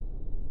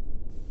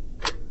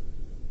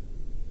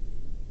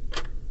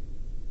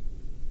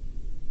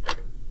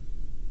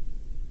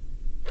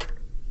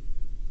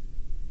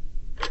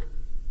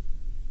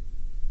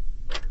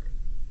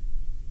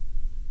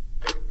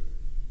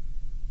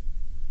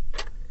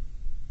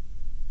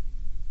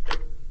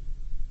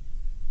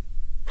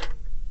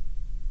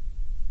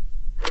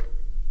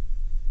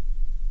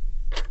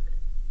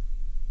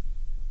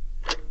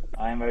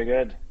very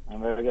good.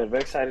 I'm very good.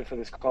 Very excited for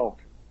this call.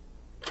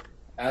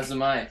 As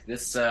am I.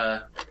 This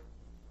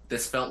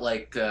felt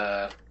like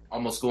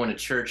almost going to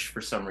church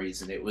for some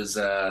reason. It was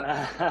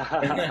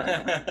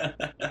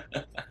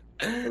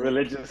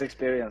Religious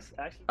experience.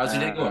 Actually, how's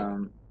your day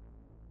going?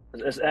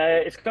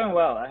 it's going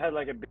well. I had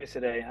like a busy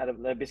day. Had a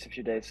busy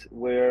few days.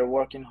 We're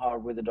working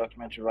hard with the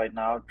documentary right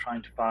now,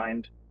 trying to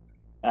find,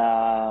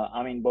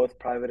 both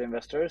private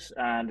investors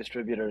and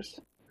distributors.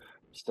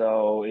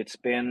 So it's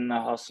been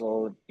a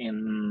hustle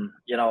in,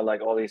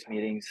 like all these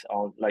meetings,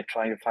 all like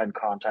trying to find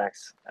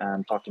contacts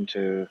and talking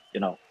to,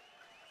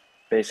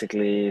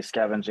 basically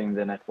scavenging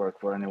the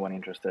network for anyone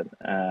interested.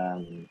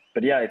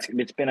 But yeah,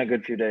 it's been a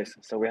good few days.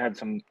 So we had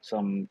some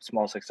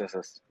small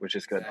successes, which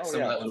is Is good. that Oh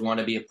someone yeah, that would want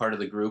to be a part of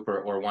the group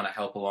or want to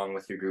help along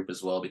with your group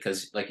as well?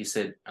 Because, like you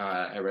said,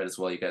 I read as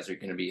well, you guys are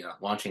going to be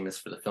launching this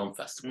for the film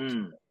festivals.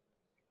 mm,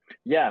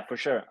 yeah, for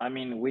sure. I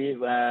mean,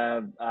 I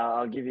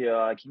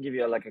can give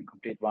you like a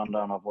complete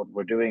rundown of what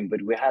we're doing.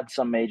 But we had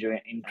some major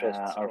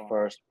interest. Our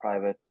first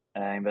private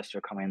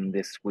investor come in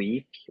this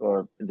week,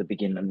 or the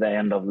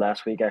end of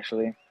last week,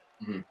 actually.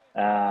 Hmm.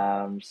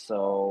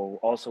 So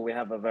also we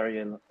have a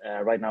very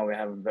right now we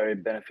have a very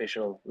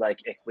beneficial like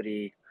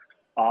equity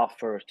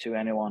offer to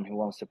anyone who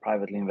wants to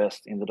privately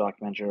invest in the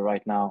documentary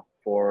right now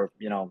for,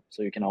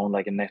 so you can own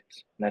like a net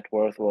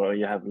worth, or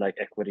you have like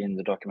equity in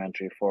the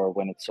documentary for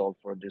when it's sold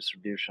for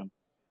distribution.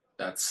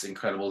 That's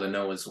incredible to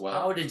know as well.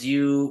 How did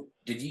you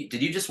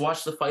just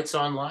watch the fights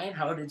online?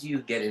 How did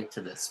you get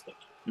into this?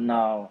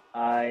 No,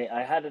 I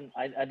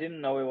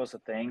didn't know it was a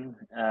thing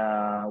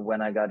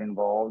when I got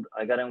involved.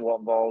 I got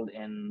involved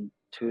in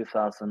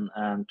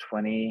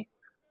 2020.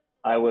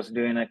 I was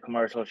doing a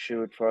commercial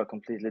shoot for a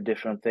completely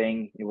different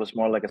thing. It was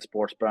more like a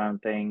sports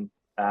brand thing.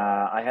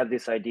 I had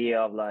this idea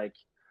of like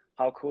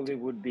how cool it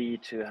would be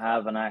to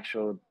have an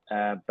actual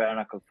bare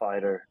knuckle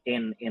fighter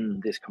in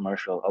this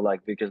commercial, or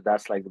like, because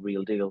that's like the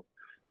real deal.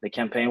 The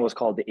campaign was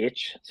called the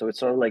Itch, so it's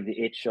sort of like the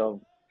itch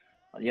of,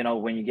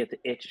 when you get the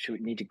itch, you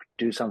need to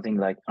do something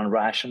like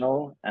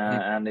unrational,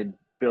 and it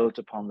built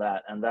upon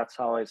that, and that's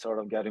how I sort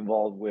of got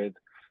involved with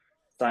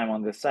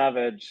Simon the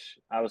Savage.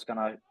 I was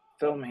gonna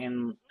film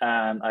him,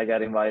 and I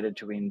got invited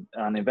to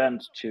an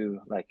event to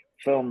like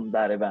film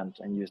that event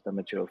and use the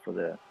material for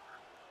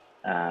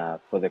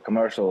the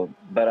commercial.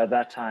 But at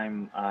that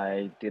time,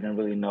 I didn't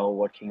really know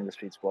what King of the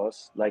Streets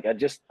was. Like I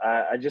just,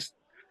 I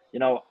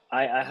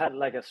had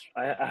like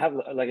I have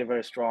like a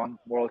very strong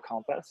moral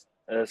compass.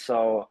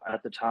 So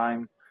at the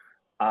time,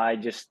 I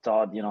just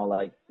thought,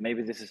 like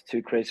maybe this is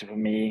too crazy for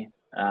me.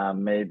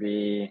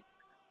 Maybe,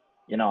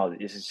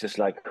 this is just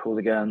like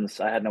hooligans.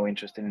 I had no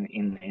interest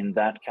in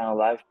that kind of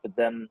life. But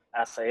then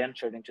as I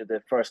entered into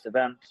the first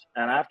event,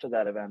 and after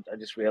that event, I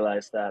just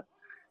realized that,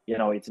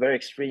 it's very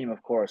extreme,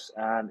 of course,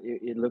 and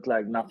it looked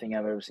like nothing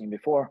I've ever seen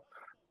before.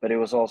 But it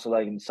was also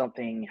like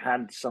something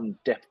had some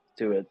depth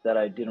to it that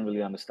I didn't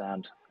really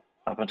understand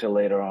up until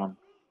later on.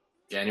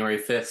 January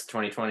 5th,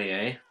 2020,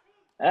 eh?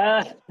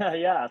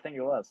 Yeah, I think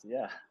it was.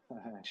 Yeah,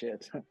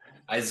 shit.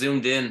 I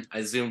zoomed in.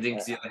 I zoomed in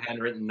because you had a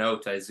handwritten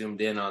note. I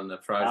zoomed in on the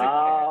project.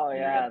 Oh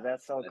You read yeah,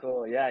 that's so it.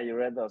 cool. Yeah, you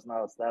read those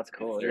notes. That's Yes,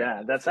 cool. sir.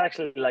 Yeah, that's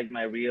actually like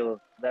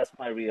that's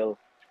my real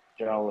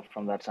journal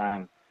from that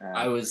time.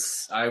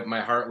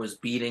 My heart was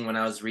beating when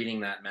I was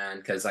reading that, man,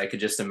 because I could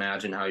just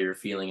imagine how you're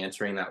feeling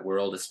entering that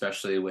world,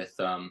 especially with,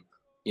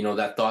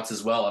 that thoughts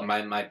as well.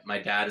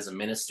 My dad is a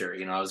minister.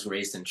 I was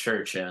raised in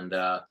church, and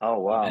Oh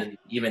wow.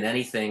 even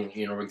anything,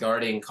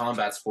 regarding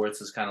combat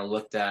sports is kind of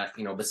looked at,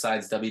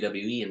 besides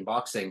WWE and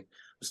boxing,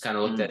 was kind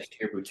of looked Mm, at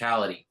sheer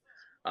brutality.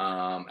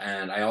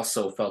 And I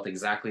also felt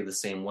exactly the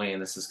same way,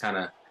 and this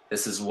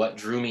is what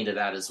drew me to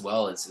that as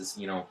well.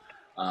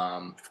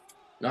 Um,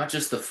 not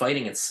just the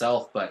fighting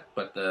itself, but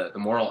the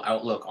moral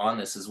outlook on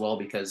this as well.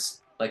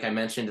 Because, like I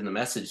mentioned in the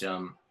message,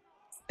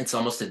 it's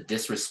almost a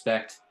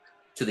disrespect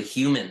to the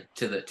human,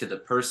 to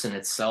the person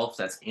itself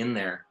that's in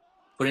there,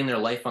 putting their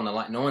life on the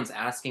line. No one's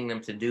asking them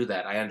to do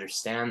that. I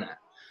understand that,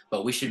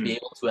 but we should be mm,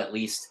 able to at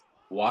least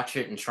watch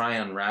it and try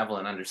and unravel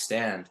and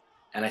understand.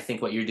 And I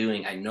think what you're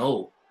doing, I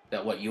know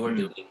that what you're mm,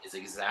 doing is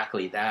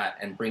exactly that,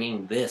 and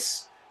bringing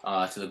this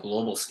to the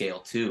global scale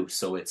too.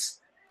 So it's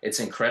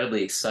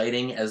incredibly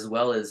exciting as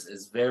well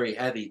as very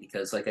heavy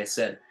because, like I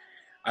said,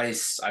 I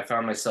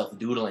found myself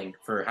doodling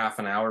for half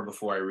an hour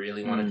before I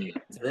really wanted to mm.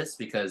 get into this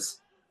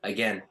because,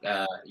 again,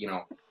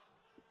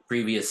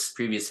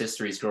 previous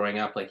histories growing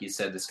up, like you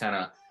said,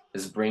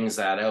 this brings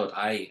that out.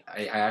 I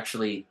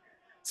actually,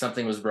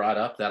 something was brought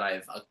up that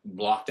I've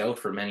blocked out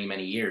for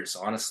many years,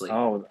 honestly.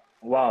 Oh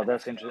wow,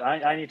 that's interesting.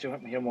 I need to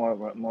hear more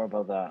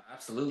about that.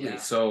 Absolutely. Yeah.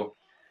 So,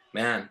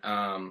 man,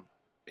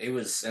 it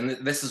was, and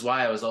this is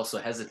why I was also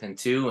hesitant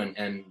too.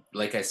 And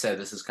like I said,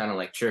 this is kind of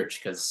like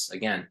church because,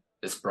 again,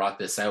 this brought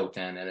this out,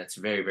 and it's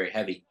very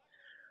heavy.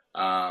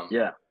 Um,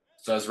 Yeah.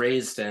 so I was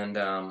raised, and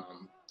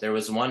there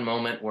was one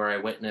moment where I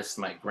witnessed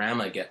my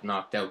grandma get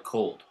knocked out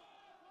cold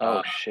Oh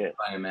uh, shit.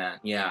 by a man.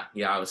 Yeah.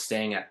 I was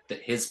staying at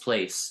his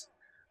place.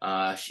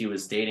 She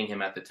was dating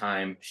him at the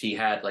time. She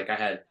had, like I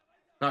had,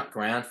 not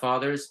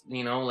grandfathers,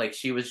 you know, like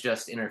she was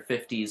just in her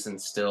 50s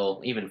and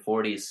still, even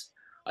 40s,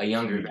 a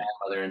younger Mm.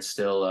 grandmother and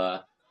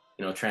still,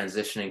 you know,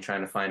 transitioning,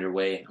 trying to find her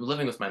way. I'm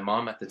living with my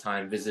mom at the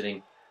time,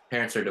 visiting.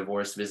 Parents are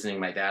divorced, visiting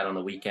my dad on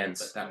the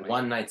weekends. But that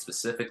one night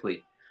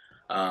specifically,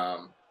 it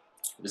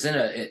was in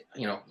a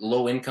you know,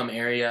 low income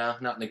area,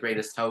 not in the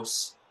greatest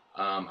house.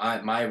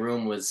 My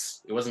room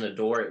was, it wasn't a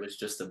door, it was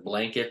just a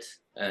blanket,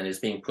 and it was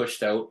being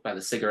pushed out by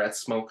the cigarette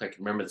smoke. I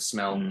can remember the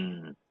smell.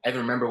 Mm. I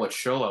even remember what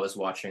show I was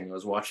watching. I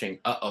was watching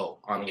Uh-Oh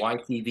on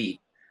YTV.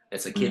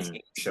 It's a kids Mm.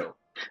 game show.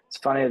 It's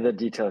funny the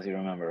details you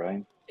remember,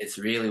 right? It's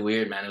really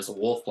weird, man. It was a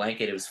wolf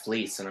blanket. It was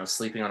fleece, and I was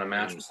sleeping on a Mm.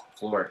 mattress on the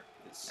floor.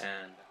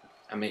 And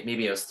I mean,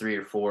 maybe I was 3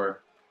 or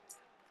 4.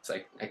 It's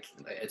like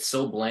it's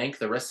so blank.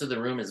 The rest of the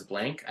room is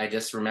blank. I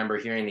just remember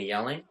hearing the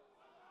yelling,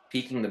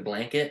 peeking the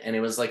blanket, and it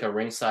was like a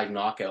ringside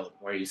knockout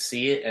where you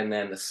see it and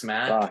then the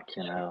smack. Fuck,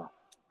 you know.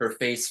 Her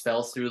face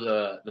fell through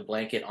the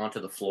blanket onto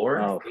the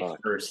floor, Oh, face fuck.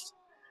 first,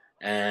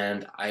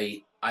 and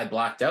I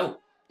blacked out.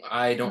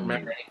 I don't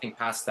remember Mm. anything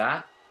past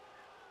that.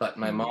 But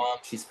my Mm. mom,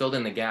 she's filled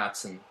in the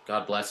gaps, and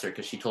God bless her,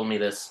 because she told me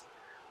this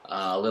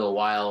a little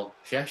while.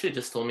 She actually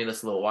just told me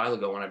this a little while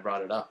ago when I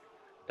brought it up,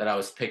 that I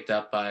was picked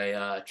up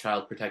by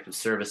Child Protective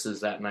Services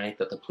that night,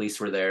 that the police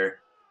were there.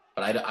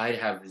 But I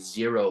have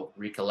zero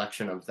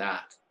recollection of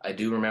that. I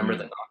do remember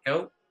the Mm.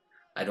 knockout.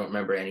 I don't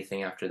remember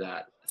anything after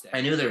that.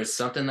 I knew there was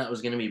something that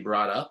was going to be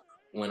brought up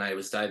when I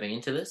was diving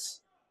into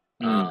this.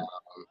 Um, Mm.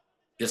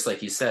 just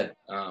like you said,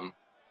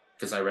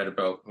 because I read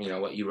about, you know,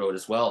 what you wrote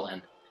as well,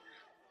 and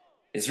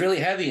it's really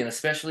heavy, and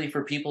especially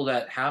for people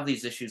that have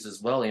these issues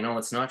as well. You know,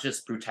 it's not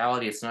just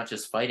brutality, it's not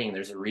just fighting.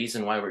 There's a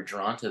reason why we're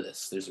drawn to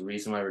this. There's a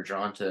reason why we're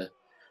drawn to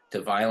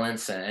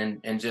violence,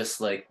 and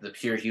just like the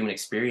pure human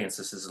experience.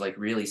 This is like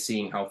really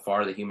seeing how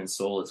far the human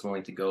soul is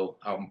willing to go,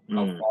 how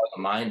Mm. far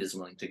the mind is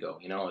willing to go.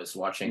 You know, is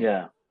watching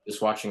Yeah.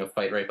 just watching a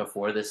fight right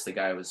before this. The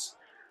guy was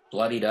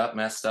bloodied up,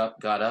 messed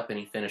up, got up, and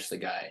he finished the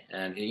guy.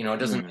 And you know, it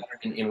doesn't Mm. matter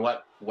in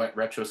what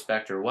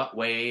retrospect or what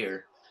way,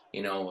 or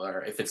you know,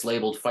 or if it's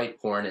labeled fight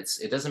porn.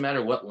 It doesn't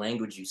matter what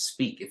language you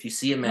speak. If you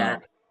see a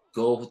man No.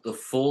 go the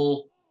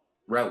full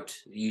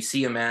route, you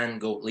see a man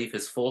go leave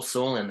his full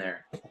soul in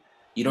there.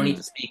 You don't need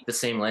Mm. to speak the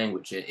same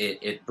language.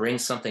 It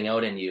brings something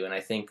out in you, and I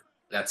think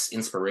that's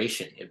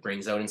inspiration. It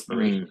brings out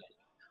inspiration, Mm.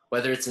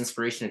 whether it's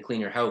inspiration to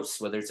clean your house,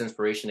 whether it's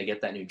inspiration to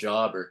get that new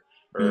job, or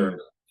Mm.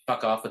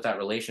 fuck off with that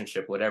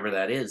relationship, whatever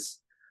that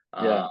is.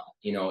 Yeah.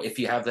 You know, if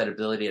you have that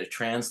ability to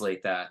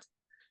translate that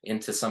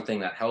into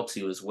something that helps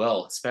you as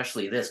well,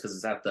 especially this, because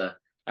it's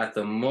at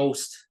the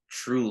most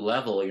true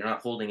level, you're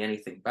not holding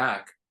anything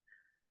back.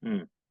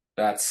 Mm.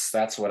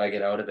 That's what I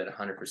get out of it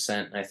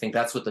 100%. And I think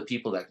that's what the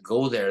people that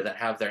go there, that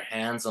have their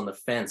hands on the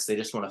fence, they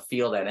just want to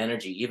feel that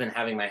energy. Even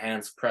having my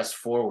hands pressed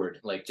forward,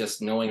 like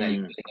just knowing that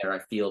you're Mm. there, I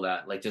feel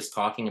that. Like just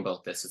talking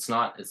about this,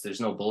 there's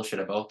no bullshit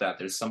about that.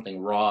 There's something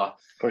raw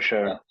For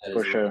sure. that For is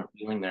really sure.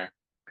 feeling there.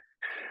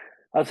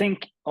 I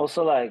think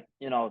also, like,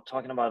 you know,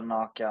 talking about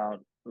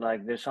knockout,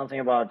 like there's something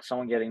about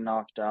someone getting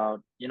knocked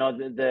out, you know,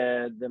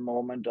 the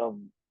moment of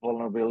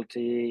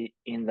vulnerability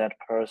in that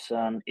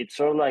person. It's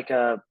sort of like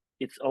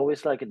it's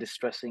always like a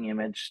distressing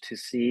image to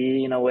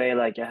see in a way.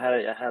 Like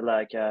I had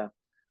like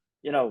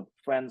you know,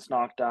 friends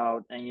knocked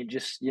out, and you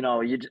just, you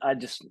know, I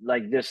just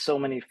like, there's so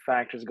many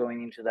factors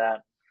going into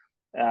that.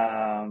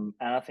 And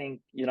I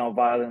think, you know,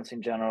 violence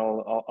in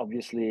general,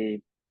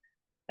 obviously,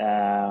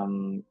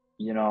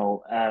 you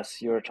know, as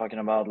you're talking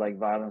about like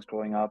violence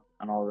growing up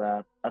and all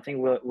that, I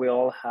think we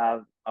all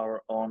have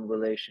our own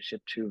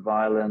relationship to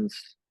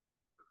violence.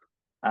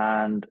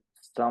 And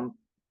some,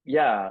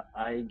 yeah,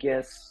 I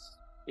guess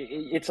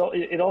it's all,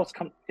 it all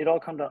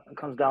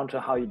comes down to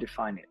how you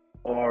define it,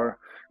 or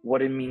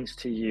what it means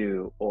to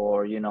you.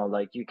 Or, you know,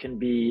 like, you can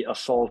be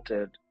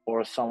assaulted,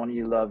 or someone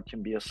you love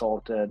can be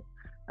assaulted,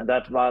 and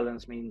that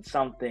violence means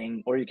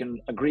something. Or you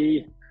can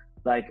agree,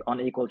 like,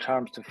 on equal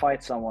terms to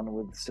fight someone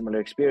with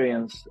similar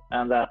experience,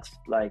 and that's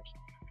like,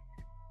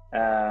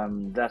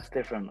 that's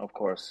different, of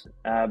course.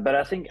 But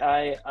I think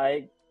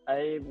I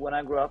when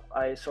I grew up,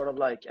 I sort of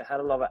like, I had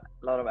a lot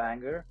of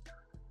anger,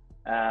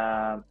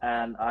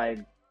 and I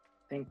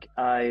think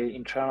I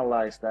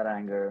internalized that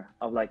anger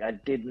of, like, I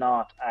did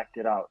not act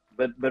it out,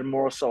 but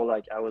more so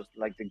like I was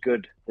like the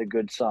good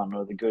son,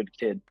 or the good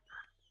kid.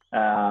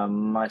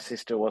 My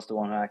sister was the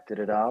one who acted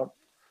it out.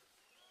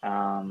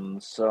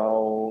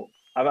 So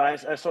I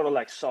sort of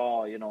like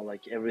saw, you know,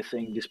 like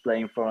everything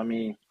displaying in front of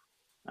me,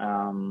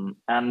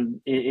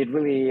 and it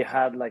really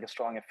had like a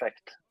strong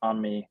effect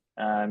on me.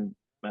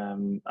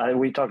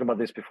 We talked about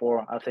this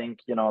before. I think,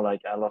 you know,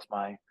 like, I lost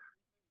my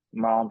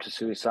mom to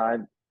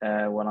suicide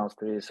when I was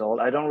 3 years old.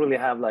 I don't really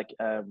have like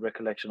a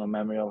recollection or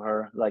memory of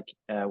her, like,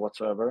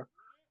 whatsoever.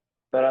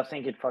 But I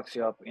think it fucks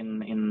you up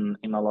in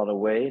a lot of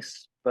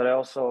ways. But I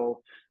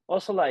also,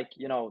 like,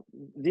 you know,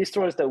 these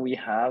stories that we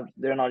have,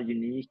 they're not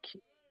unique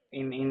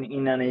in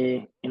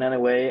any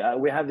way.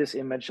 We have this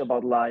image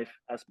about life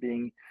as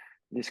being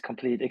this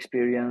complete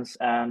experience,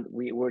 and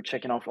we're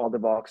checking off all the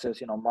boxes,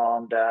 you know,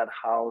 mom, dad,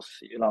 house,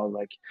 you know,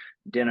 like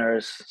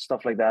dinners,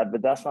 stuff like that.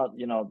 But that's not,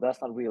 you know,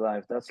 that's not real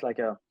life. That's like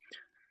a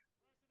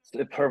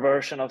the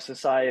perversion of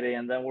society,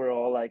 and then we're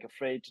all like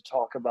afraid to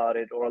talk about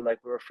it, or like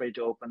we're afraid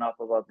to open up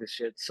about this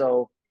shit.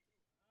 So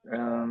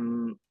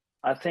um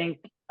i think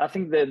I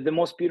think the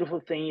most beautiful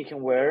thing you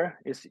can wear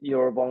is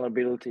your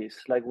vulnerabilities,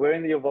 like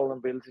wearing your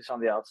vulnerabilities on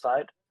the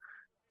outside.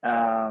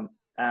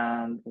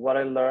 And what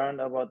I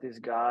learned about these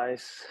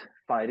guys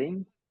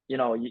fighting,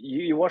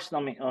 you watch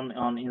them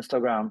on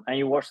Instagram, and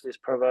you watch this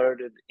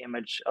perverted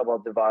image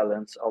about the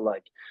violence of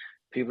like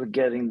people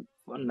getting,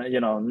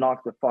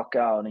 knocked the fuck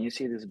out, and you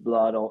see this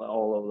blood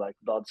all over, like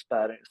blood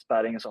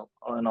spatting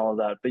and all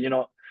that. But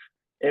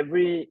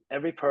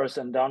every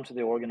person, down to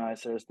the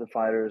organizers, the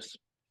fighters,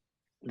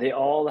 they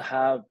all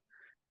have,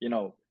 you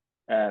know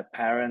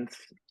parents,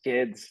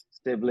 kids,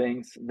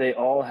 siblings. They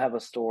all have a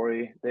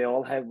story. They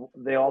all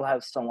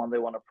have someone they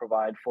want to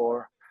provide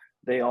for.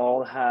 They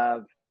all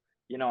have,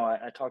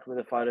 I talked with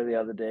a fighter the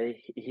other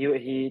day.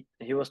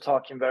 He was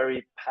talking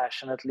very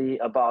passionately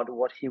about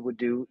what he would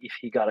do if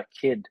he got a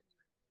kid.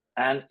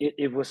 And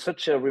it was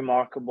such a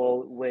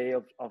remarkable way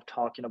of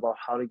talking about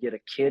how to get a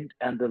kid,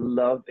 and the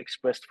love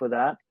expressed for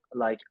that.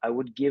 Like, I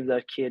would give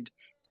that kid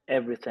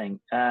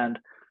everything. And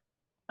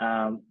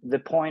the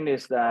point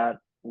is that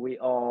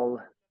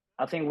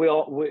I think we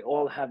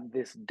all have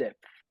this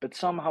depth, but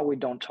somehow we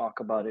don't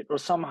talk about it, or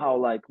somehow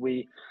like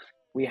we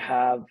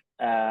have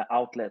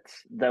outlets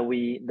that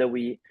we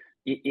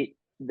it,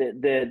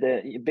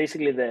 the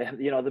basically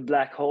the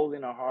black hole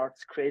in our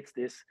hearts creates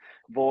this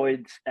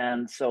void,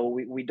 and so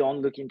we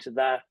don't look into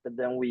that, but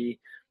then we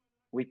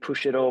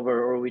push it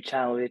over, or we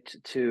channel it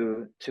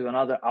to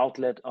another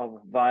outlet of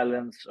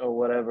violence or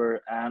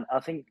whatever. And I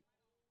think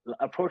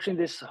approaching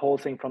this whole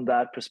thing from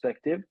that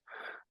perspective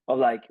of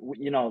like,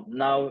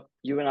 now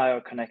you and I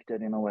are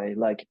connected in a way.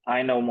 Like,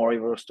 I know more of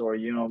your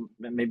story,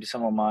 maybe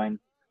some of mine,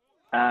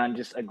 and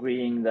just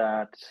agreeing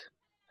that,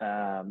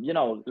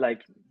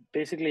 like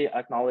basically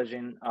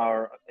acknowledging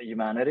our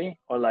humanity,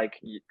 or like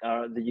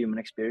the human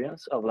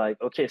experience of like,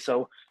 okay,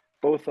 so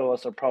both of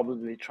us are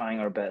probably trying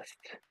our best.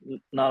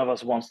 None of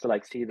us wants to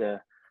like see the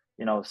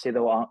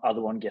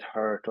other one get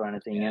hurt or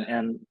anything.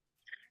 And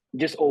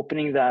just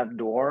opening that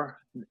door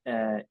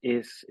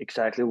is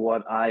exactly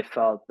what I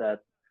felt that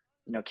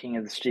King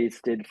of the Streets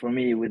did for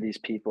me with these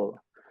people.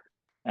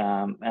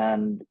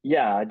 And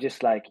yeah,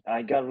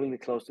 I got really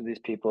close to these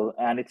people,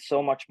 and it's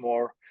so much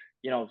more.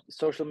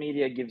 Social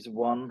media gives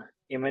one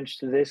image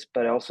to this,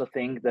 but I also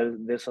think that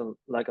there's a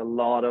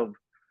lot of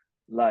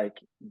like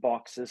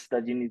boxes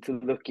that you need to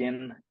look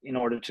in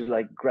order to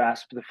like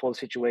grasp the full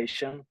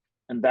situation.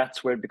 And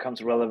that's where it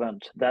becomes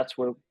relevant. That's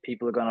where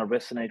people are going to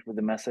resonate with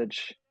the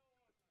message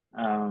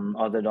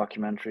of the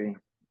documentary.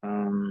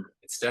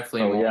 It's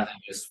definitely So more yeah. than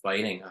just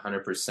fighting,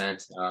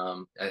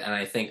 100%.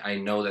 And I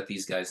know that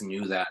these guys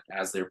knew that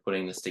as they're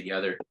putting this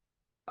together.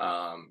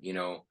 You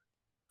know,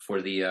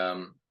 for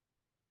the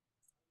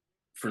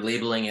for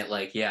labeling it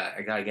like, yeah,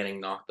 a guy getting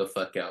knocked the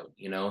fuck out.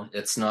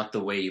 It's not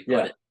the way you put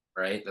Yeah. it,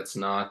 right? That's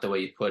not the way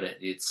you put it.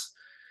 It's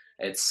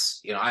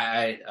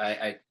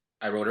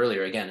I wrote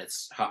earlier again.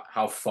 It's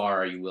how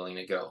far are you willing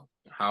to go?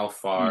 How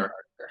far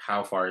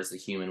is the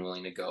human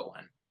willing to go?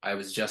 And I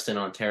was just in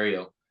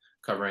Ontario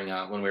covering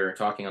when we were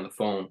talking on the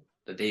phone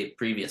the day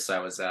previous. I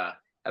was at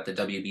the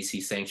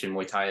WBC sanctioned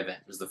Muay Thai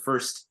event. It was the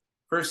first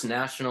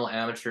national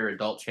amateur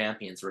adult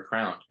champions were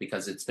crowned,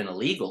 because it's been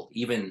illegal.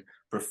 Even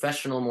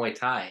professional Muay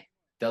Thai,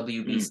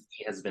 WBC,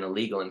 has been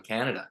illegal in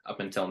Canada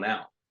up until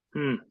now.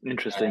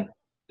 Interesting. And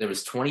there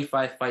was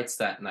 25 fights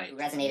that night. Who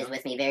resonated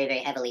with me very, very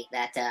heavily,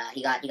 that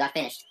he got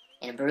finished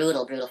in a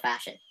brutal, brutal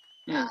fashion.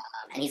 And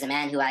he's a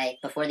man who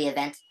before the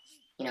event,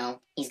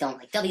 he's going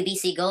like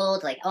WBC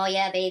gold, like, oh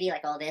yeah, baby,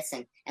 like all this,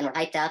 and we're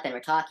hyped up and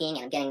we're talking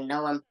and I'm getting to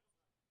know him.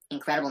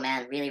 Incredible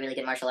man, really, really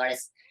good martial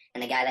artist.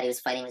 And the guy that he was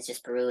fighting was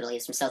just brutal. He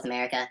was from South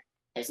America.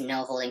 There's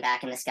no holding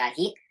back in this guy.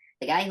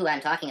 The guy who I'm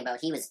talking about,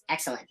 he was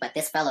excellent, but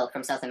this fellow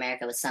from South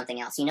America was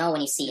something else.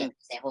 When you see him, you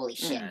say, holy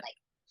shit, like.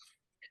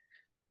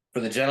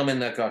 For the gentleman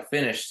that got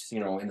finished,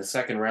 in the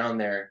second round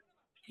there,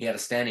 he had a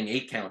standing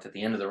 8 count at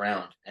the end of the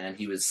round, and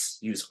he was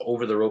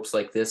over the ropes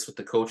like this with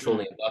the coach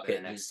holding a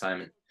bucket next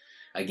time. And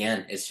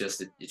again, it's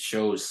just it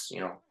shows,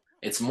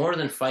 it's more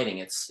than fighting.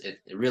 It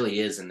really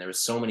is. And there were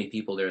so many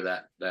people there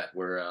that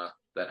were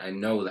that I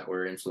know that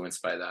were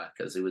influenced by that,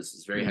 because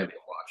it's very heavy to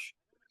watch.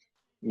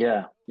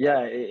 Yeah,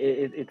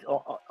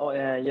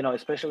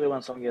 especially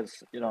when someone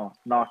gets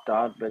knocked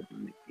out, but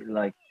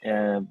like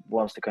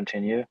wants to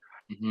continue.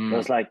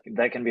 That's like,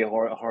 that can be a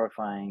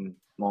horrifying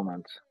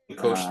moment. The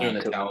coach turned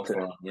the towel for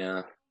him.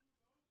 Yeah.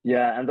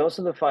 Yeah, and those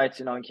are the fights,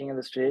 in King of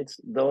the Streets.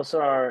 Those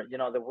are,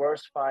 the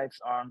worst fights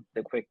aren't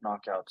the quick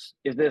knockouts.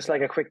 If there's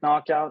like a quick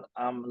knockout,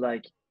 I'm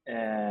like,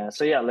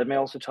 so yeah, let me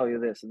also tell you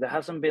this. There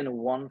hasn't been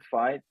one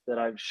fight that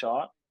I've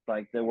shot,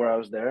 like where I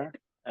was there,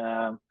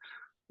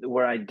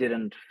 where I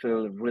didn't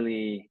feel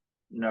really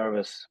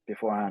nervous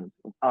beforehand.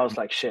 I was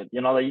like, shit,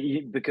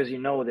 because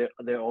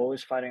they're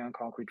always fighting on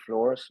concrete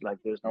floors. Like,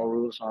 there's no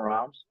rules, no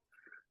rounds,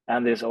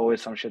 and there's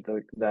always some shit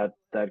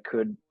that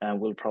could and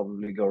will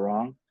probably go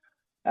wrong.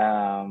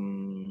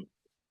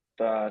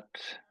 But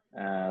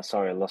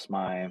sorry, I lost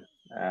my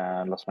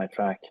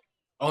track.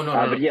 Oh no,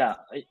 no, no. But yeah,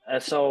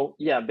 so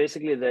yeah,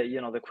 basically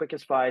the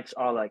quickest fights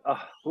are like,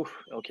 oh, oof,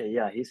 okay,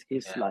 yeah, he's Yeah.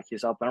 like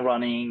he's up and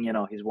running,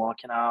 he's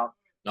walking out.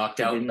 Knocked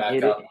He out, didn't back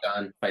hit it. up,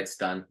 done. Fight's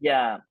done.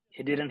 Yeah,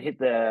 he didn't hit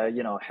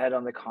the head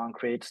on the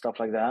concrete, stuff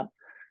like that.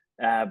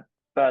 Uh,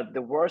 but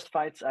the worst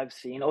fights I've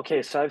seen,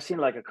 okay, so I've seen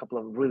like a couple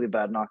of really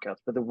bad knockouts,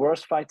 but the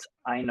worst fights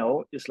I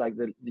know is like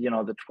the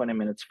 20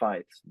 minutes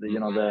fights.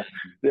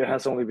 There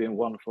has only been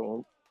one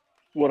for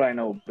what I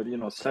know, but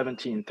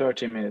 17,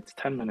 30 minutes,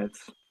 10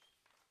 minutes.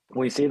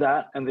 We see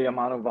that and the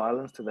amount of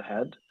violence to the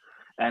head,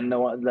 and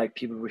no one, like,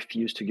 people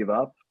refuse to give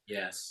up.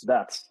 Yes.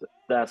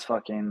 That's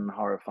fucking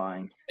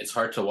horrifying. It's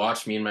hard to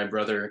watch. Me and my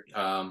brother,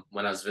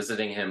 when I was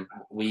visiting him,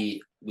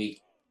 we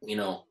you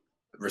know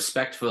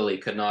respectfully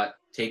could not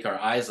take our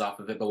eyes off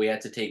of it, but we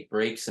had to take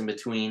breaks in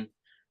between.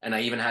 And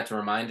I even had to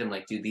remind him,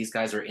 like, dude, these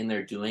guys are in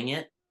there doing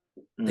it.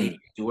 They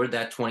endured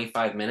that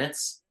 25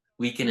 minutes.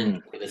 We can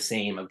endure the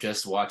same of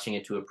just watching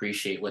it to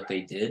appreciate what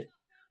they did.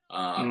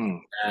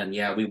 And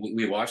yeah,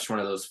 we watched one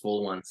of those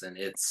full ones, and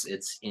it's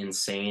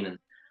insane. And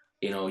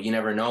you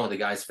never know. The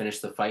guy's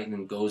finished the fight and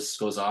then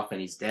goes off and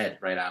he's dead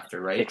right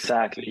after, right?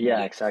 Exactly.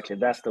 Yeah, exactly.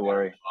 That's the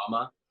worry.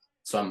 Trauma.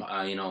 So I'm,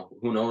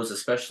 who knows?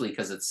 Especially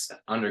because it's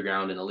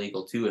underground and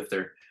illegal too. If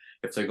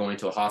they're going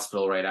to a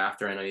hospital right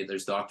after, I know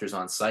there's doctors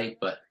on site,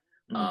 but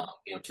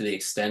to the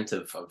extent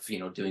of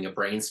doing a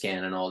brain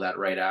scan and all that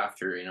right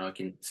after, it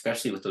can,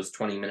 especially with those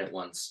 20-minute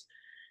ones,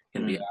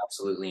 can be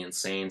absolutely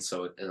insane.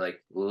 So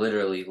like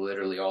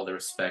literally all the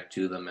respect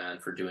to them, man,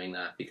 for doing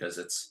that, because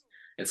it's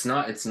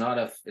not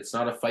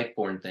a fight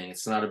born thing.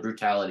 It's not a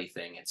brutality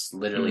thing. It's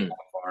literally how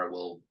far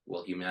will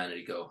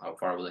humanity go? How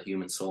far will the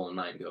human soul and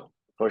mind go?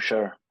 For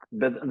sure.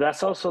 But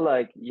that's also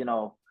like,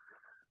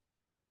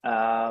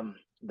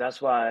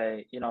 that's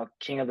why,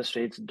 King of the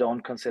Streets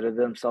don't consider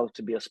themselves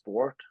to be a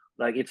sport.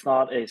 Like, it's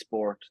not a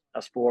sport.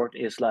 A sport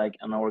is like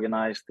an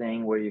organized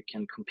thing where you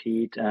can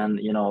compete, and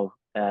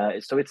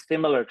so it's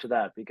similar to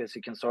that, because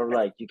you can sort of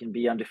like, you can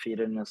be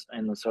undefeated in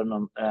a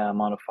certain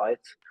amount of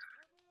fights,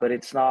 but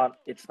it's not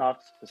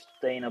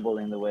sustainable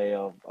in the way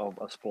of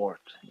a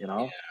sport.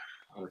 Yeah,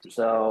 100%.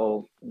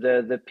 So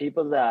the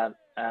people that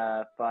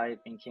fight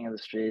in King of the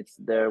Streets,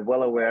 they're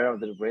well aware of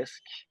the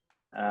risk.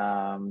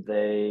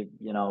 They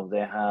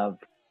have.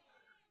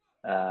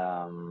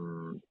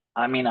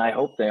 I mean, I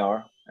hope they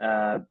are,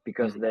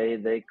 because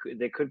they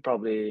could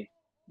probably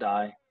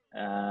die,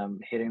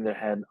 hitting their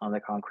head on the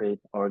concrete,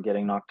 or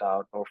getting knocked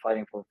out, or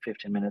fighting for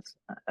 15 minutes.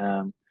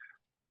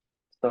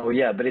 So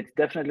yeah, but it's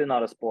definitely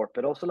not a sport.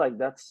 But also, like,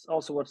 that's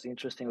also what's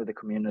interesting with the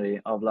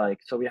community of, like,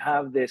 so we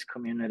have this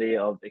community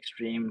of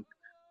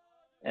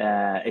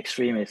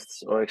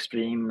extremists, or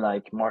extreme,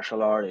 like,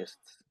 martial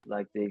artists,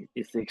 like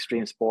it's the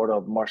extreme sport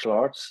of martial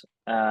arts,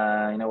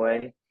 in a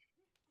way.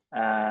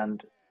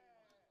 And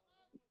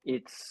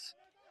it's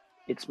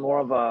more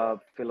of a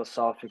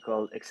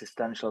philosophical,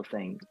 existential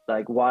thing.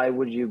 Like, why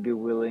would you be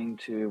willing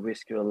to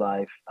risk your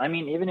life? I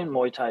mean, even in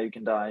Muay Thai you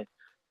can die,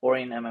 or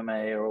in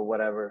MMA or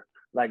whatever,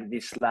 like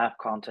these slap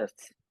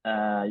contests,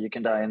 you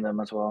can die in them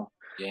as well.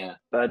 Yeah.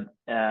 But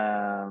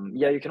yeah,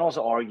 you can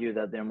also argue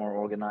that they're more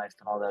organized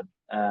and all that.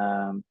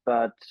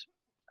 But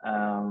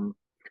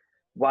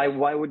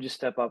why would you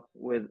step up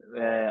with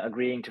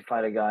agreeing to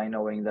fight a guy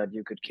knowing that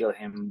you could kill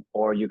him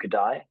or you could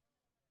die?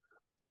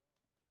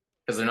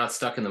 Because they're not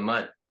stuck in the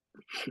mud.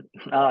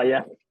 Oh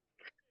yeah,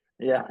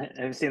 yeah.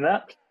 Have you seen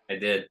that? I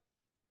did.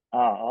 Oh,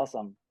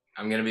 awesome.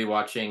 I'm gonna be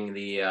watching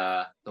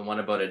the one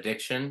about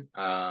addiction,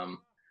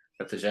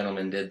 that the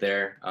gentleman did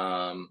there,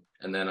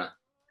 and then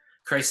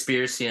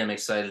Christspiracy I'm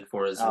excited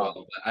for as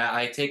well. But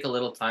I take a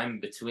little time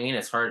between.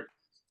 It's hard,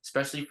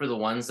 especially for the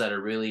ones that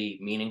are really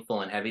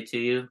meaningful and heavy to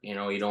you. You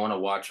don't want to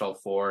watch all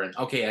four and,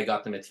 okay, I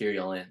got the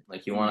material in.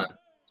 Like, you want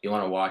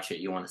to watch it.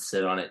 You want to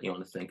sit on it. You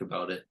want to think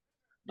about it.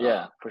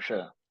 Yeah, for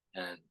sure.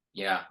 And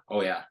yeah,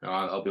 oh yeah, no,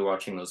 I'll be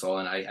watching those all,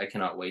 and I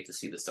cannot wait to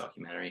see this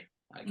documentary.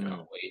 I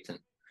cannot wait,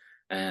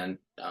 and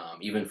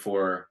even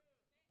for,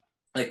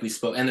 like we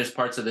spoke, and there's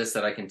parts of this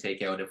that I can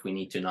take out if we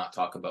need to not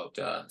talk about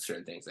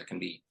certain things that can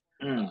be.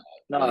 No,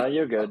 really,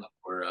 you're good.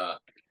 For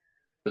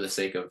the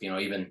sake of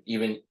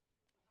even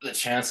the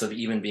chance of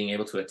even being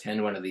able to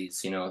attend one of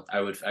these,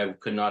 I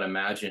could not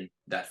imagine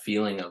that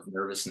feeling of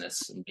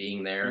nervousness and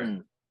being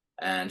there.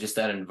 And just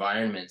that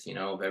environment,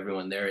 of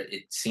everyone there,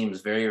 it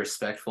seems very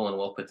respectful and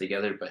well put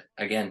together. But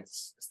again,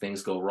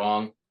 things go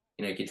wrong.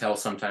 You can tell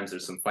sometimes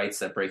there's some fights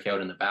that break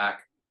out in the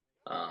back.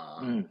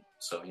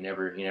 So you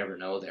never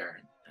know there.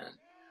 And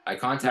I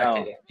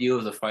contacted a few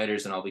of the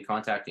fighters, and I'll be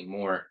contacting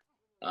more,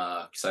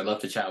 because I'd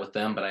love to chat with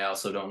them. But I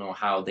also don't know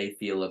how they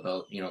feel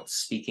about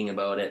speaking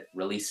about it,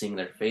 releasing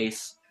their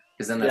face,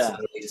 because then that's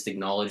literally just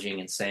acknowledging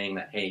and saying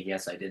that, hey,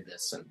 yes, I did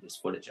this, and there's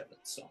footage of it.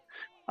 So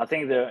I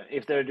think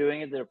if they're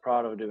doing it, they're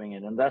proud of doing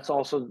it, and that's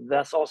also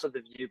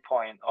the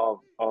viewpoint of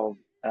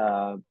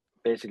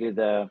basically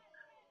the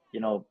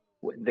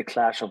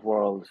clash of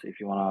worlds, if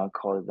you want to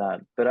call it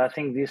that. But I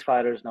think these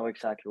fighters know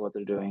exactly what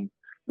they're doing,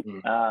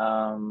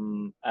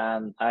 and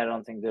I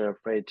don't think they're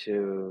afraid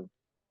to,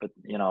 but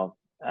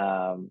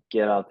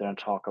get out there and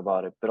talk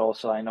about it. But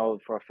also, I know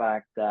for a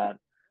fact that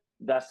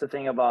that's the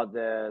thing about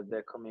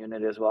the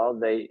community as well.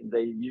 They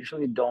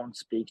usually don't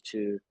speak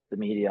to the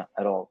media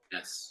at all.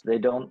 Yes. They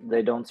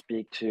don't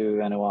speak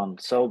to anyone.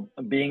 So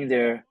being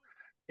there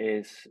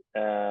is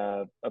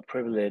a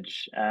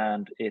privilege,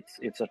 and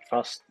it's a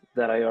trust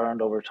that I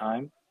earned over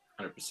time.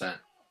 100%.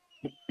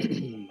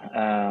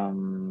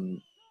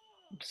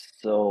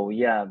 So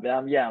yeah,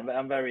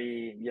 I'm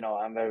very, I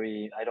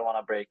don't want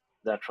to break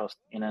that trust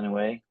in any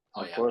way,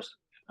 Oh, of yeah. course.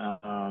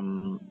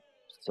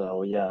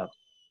 So yeah,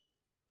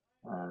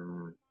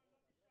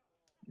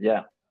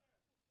 yeah.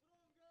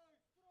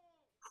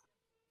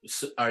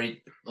 So are you,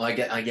 well, I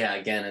get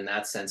again in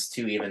that sense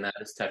too, even that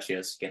is touchy. I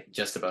was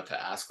just about to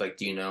ask, like,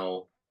 do you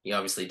know, you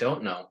obviously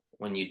don't know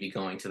when you'd be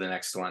going to the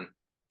next one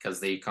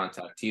because they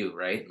contact you,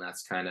 right? And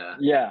that's kind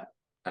of Yeah.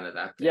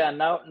 that thing. Yeah,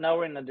 now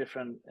we're in a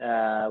different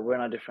world,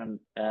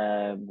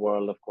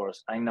 of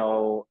course. I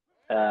know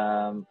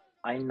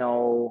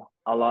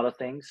a lot of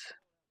things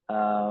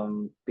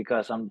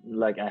because I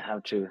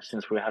have to,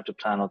 since we have to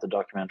plan out the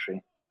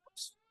documentary.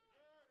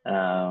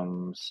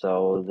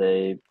 So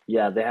they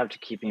have to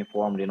keep me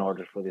informed in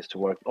order for this to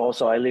work.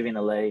 Also, I live in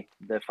LA.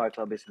 The Fight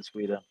Club is in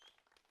Sweden.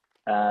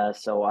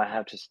 So I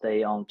have to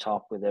stay on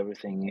top with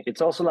everything.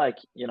 It's also like,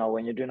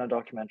 when you're doing a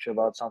documentary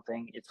about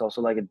something, it's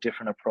also like a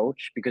different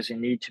approach because you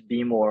need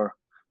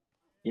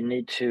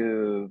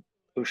to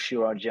push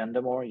your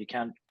agenda more. You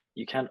can't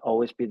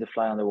always be the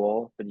fly on the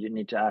wall, but you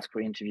need to ask for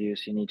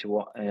interviews. You need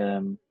to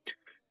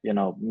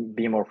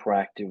be more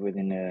proactive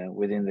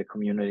within the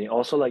community.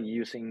 Also, like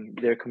using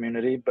their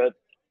community. But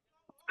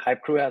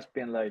Hype Crew has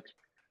been like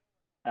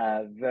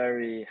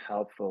very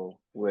helpful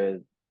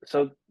with.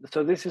 So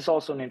this is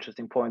also an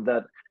interesting point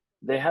that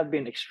they have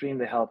been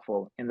extremely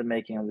helpful in the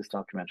making of this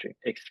documentary.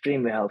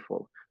 Extremely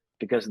helpful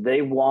because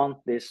they want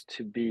this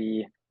to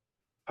be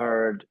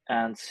heard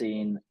and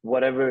seen.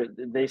 Whatever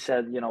they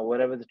said,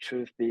 whatever the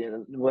truth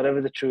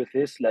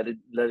is, let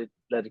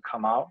it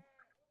come out.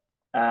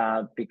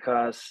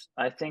 Because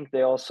I think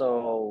they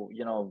also,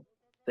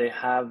 they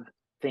have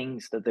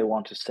things that they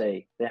want to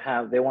say.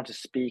 They want to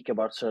speak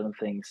about certain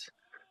things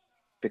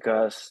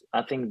because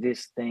I think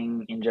this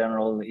thing in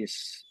general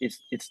it's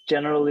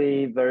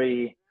generally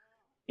very,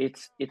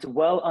 it's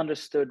well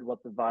understood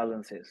what the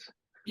violence is,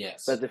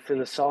 Yes. but the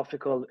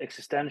philosophical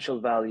existential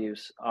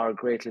values are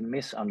greatly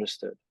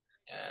misunderstood.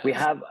 Yes. We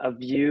have a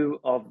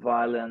view of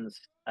violence,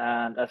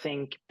 and I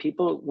think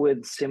people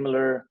with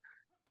similar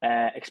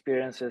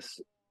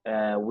experiences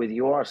with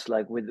yours,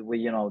 like with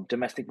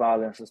domestic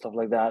violence and stuff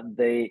like that,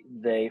 they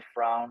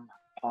frown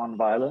upon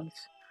violence.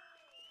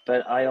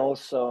 But I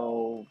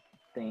also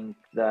think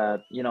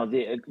that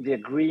the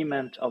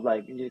agreement of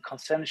like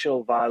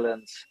consensual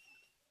violence,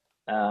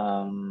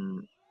 I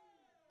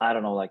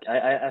don't know, like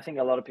I think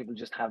a lot of people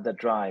just have that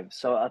drive.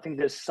 So I think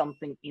there's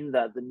something in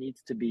that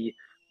needs to be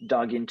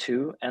dug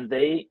into, and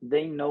they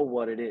know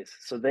what it is.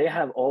 So they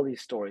have all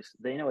these stories.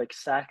 They know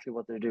exactly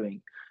what they're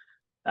doing.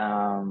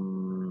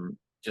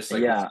 Just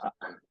like Yeah.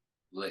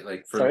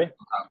 like for Sorry?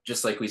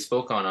 just like we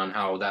spoke on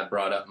how that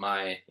brought up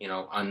my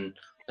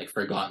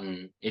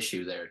forgotten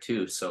issue there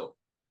too. So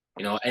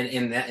and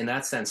in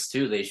that sense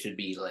too, they should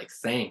be like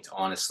thanked,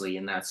 honestly,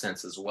 in that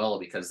sense as well,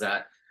 because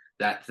that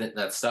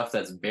stuff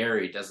that's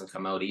buried doesn't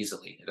come out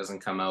easily. It doesn't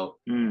come out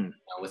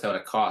without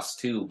a cost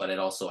too, but it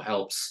also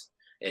helps.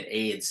 It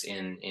aids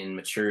in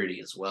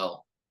maturity as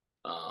well.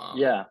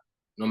 Yeah.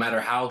 No matter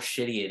how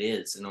shitty it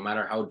is, and no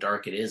matter how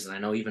dark it is, and I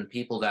know even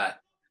people that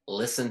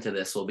listen to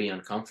this will be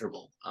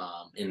uncomfortable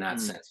in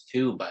that sense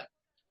too. But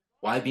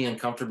why be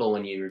uncomfortable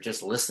when you're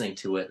just listening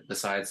to it?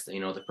 Besides,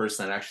 the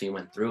person that actually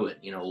went through it,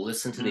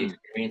 listen to the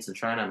experience and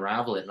try and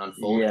unravel it and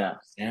unfold it and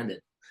understand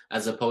it,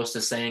 as opposed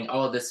to saying,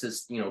 "Oh, this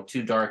is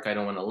too dark. I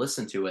don't want to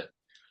listen to it."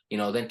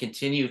 Then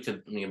continue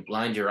to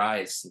blind your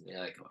eyes,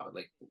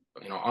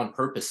 on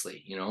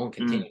purposely, and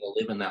continue to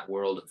live in that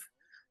world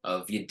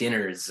of your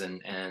dinners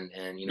and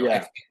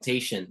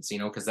expectations,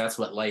 because that's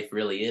what life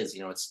really is.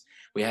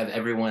 We have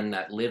everyone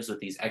that lives with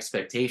these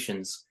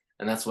expectations,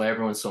 and that's why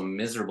everyone's so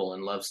miserable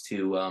and loves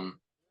to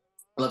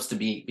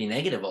be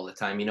negative all the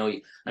time.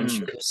 I'm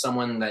sure there's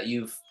someone that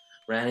you've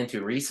ran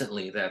into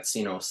recently that's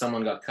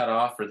someone got cut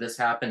off or this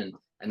happened,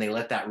 and they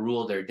let that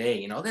rule their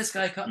day. This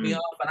guy cut me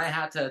off and I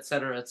had to,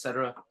 etc.,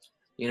 etc.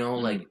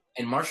 Like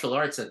in martial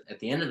arts, at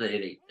the end of the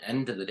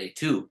day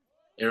too,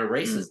 it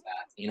erases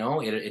that.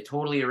 It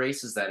totally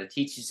erases that. It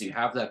teaches you,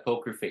 have that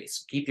poker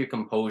face, keep your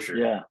composure.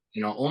 Yeah.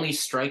 Only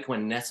strike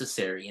when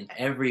necessary in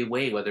every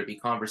way, whether it be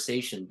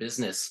conversation,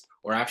 business,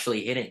 or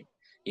actually hitting.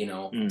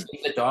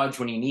 Take the dodge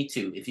when you need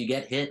to. If you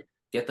get hit,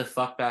 get the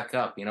fuck back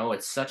up.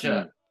 It's such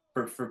a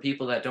for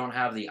people that don't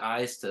have the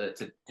eyes to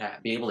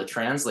be able to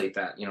translate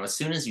that. As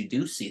soon as you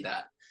do see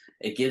that,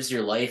 it gives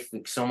your life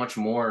so much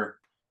more.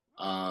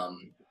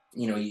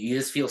 You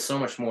just feel so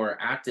much more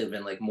active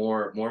and like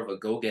more of a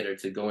go-getter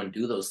to go and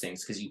do those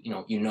things, because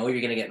you're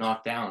gonna get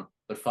knocked down,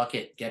 but fuck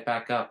it, get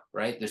back up,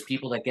 right? There's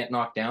people that get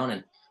knocked down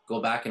and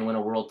go back and win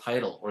a world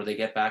title, or they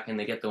get back and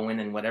they get the win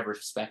in whatever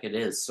spec it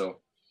is.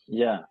 So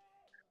yeah,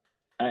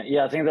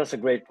 Yeah, I think that's a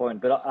great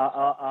point. But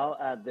I'll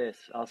add this.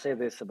 I'll say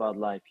this about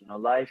life. You know,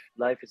 life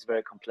is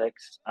very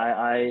complex.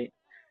 I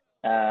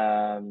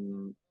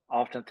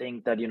often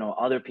think that, you know,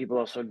 other people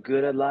are so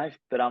good at life,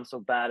 but I'm so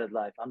bad at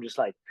life. I'm just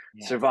like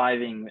Yeah.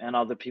 surviving, and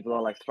other people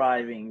are like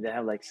thriving. They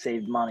have like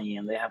saved money,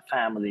 and they have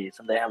families,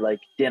 and they have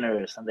like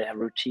dinners, and they have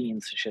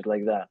routines and shit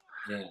like that.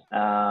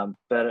 Yeah.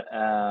 But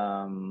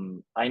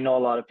I know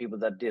a lot of people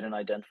that didn't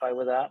identify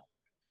with that.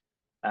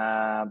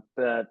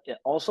 But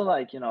also,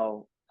 like, you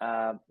know,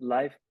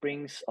 life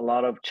brings a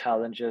lot of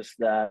challenges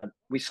that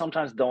we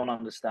sometimes don't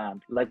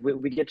understand. Like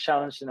we get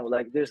challenged, you know,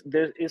 like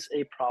there is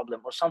a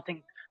problem or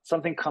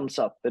something comes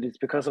up, but it's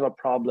because of a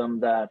problem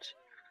that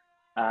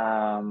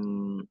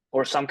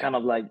or some kind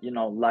of, like, you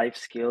know, life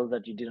skill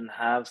that you didn't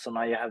have. So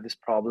now you have this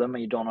problem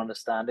and you don't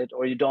understand it,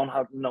 or you don't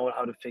know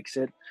how to fix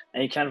it,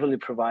 and you can't really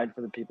provide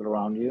for the people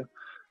around you.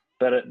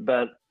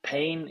 But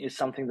pain is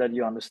something that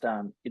you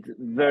understand. It's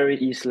very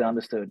easily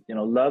understood. You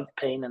know, love,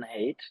 pain, and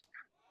hate.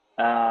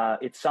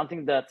 It's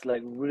something that's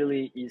like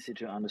really easy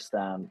to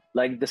understand.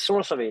 Like the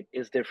source of it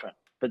is different,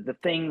 but the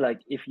thing,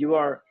 like, if you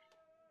are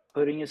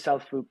putting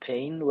yourself through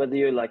pain, whether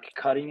you're like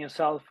cutting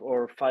yourself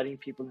or fighting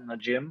people in a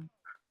gym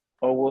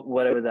or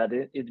whatever that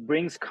is, it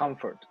brings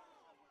comfort.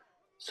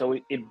 So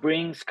it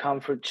brings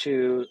comfort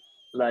to,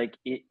 like,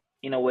 it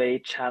in a way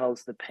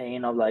channels the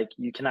pain of, like,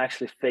 you can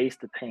actually face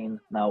the pain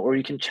now, or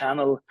you can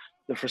channel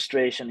the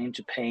frustration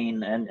into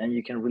pain, and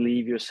you can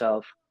relieve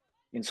yourself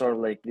in sort of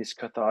like this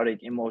cathartic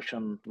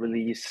emotion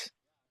release.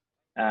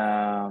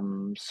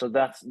 So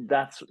that's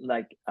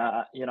like,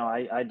 you know,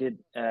 I did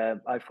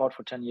I fought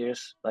for 10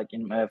 years, like,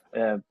 in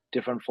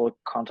different full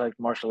contact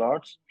martial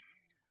arts.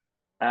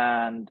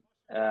 And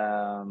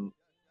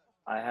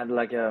I had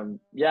like I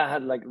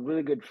had like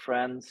really good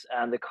friends,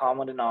 and the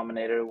common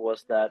denominator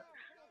was that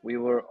we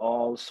were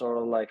all sort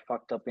of like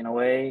fucked up in a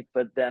way,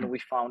 but then we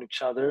found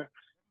each other,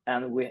 and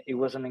it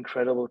was an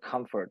incredible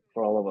comfort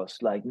for all of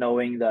us. Like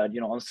knowing that, you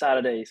know, on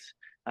Saturdays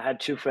I had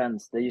two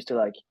friends. They used to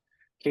like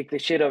kick the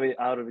shit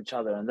out of each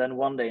other, and then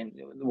one day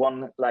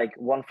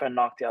one friend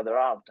knocked the other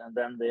out, and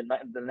then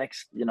the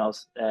next, you know,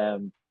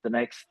 the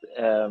next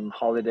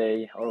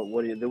holiday, or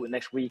what do you do,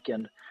 next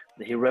weekend,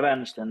 he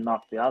revenged and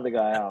knocked the other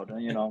guy out,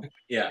 and, you know.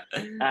 Yeah.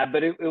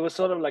 But it was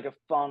sort of like a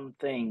fun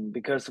thing,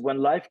 because when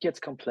life gets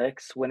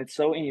complex, when it's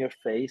so in your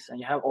face and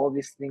you have all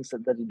these things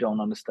that you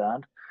don't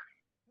understand,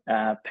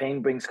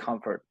 pain brings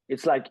comfort.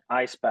 It's like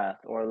ice bath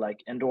or like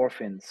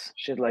endorphins,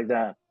 shit like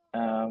that.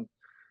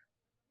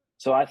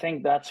 So I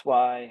think that's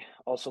why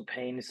also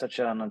pain is such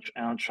an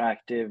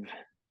attractive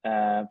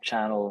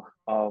channel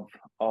of,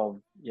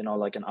 you know,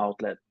 like an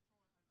outlet.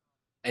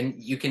 And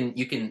you can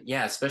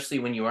yeah, especially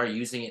when you are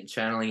using it and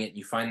channeling it,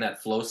 you find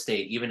that flow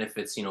state, even if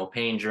it's, you know,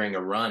 pain during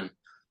a run.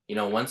 You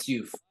know, once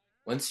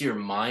your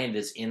mind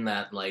is in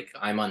that, like,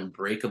 I'm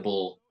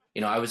unbreakable.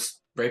 You know, I was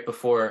right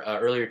before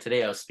earlier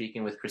today, I was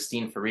speaking with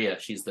Christine Faria.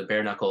 She's the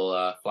bare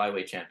knuckle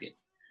flyweight champion.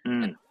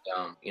 And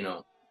Mm, you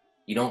know,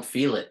 you don't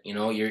feel it. You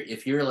know,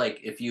 if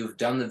you've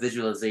done the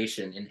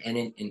visualization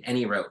in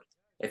any route,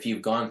 if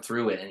you've gone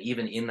through it, and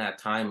even in that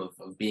time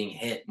of being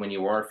hit, when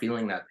you are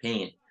feeling that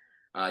pain,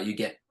 you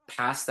get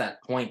past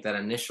that point, that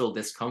initial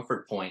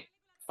discomfort point,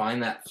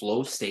 find that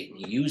flow state, and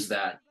you use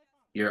that,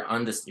 you're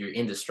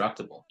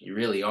indestructible. You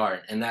really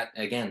are. And that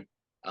again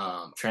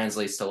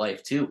translates to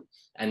life too.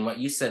 And what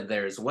you said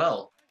there as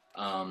well,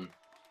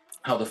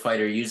 how the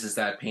fighter uses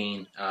that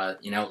pain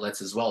in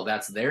outlets as well.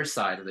 That's their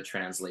side of the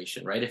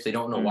translation, right? If they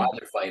don't know why mm,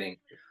 they're fighting,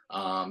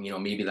 you know,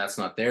 maybe that's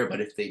not there.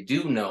 But if they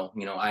do know,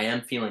 you know, I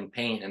am feeling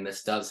pain and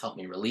this does help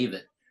me relieve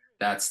it,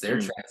 that's their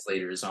mm,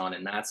 translators on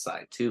in that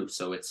side too.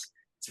 So it's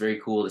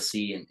very cool to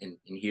see and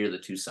hear the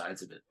two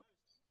sides of it.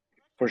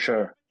 for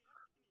sure.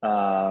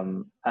 I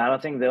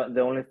don't think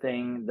the only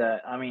thing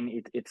that, I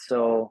mean, it's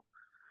so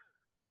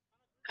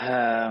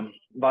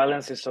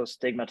violence is so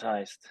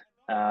stigmatized,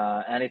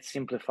 and it's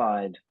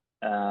simplified.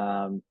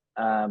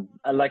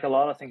 Like a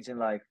lot of things in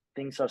life,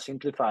 things are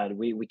simplified.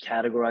 We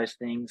categorize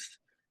things.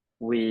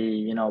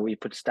 We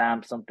put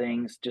stamps on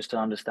things just to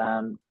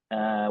understand.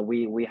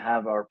 We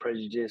have our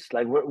prejudice.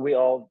 Like we're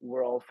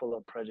all full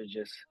of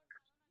prejudice.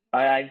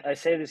 I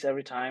say this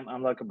every time.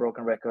 I'm like a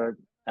broken record.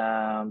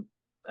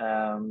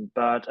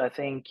 But I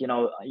think, you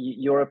know,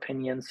 your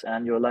opinions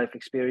and your life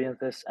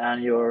experiences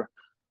and your,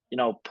 you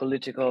know,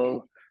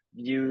 political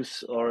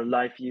views or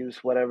life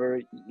views,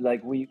 whatever,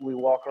 like we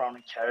walk around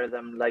and carry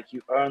them like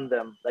you earn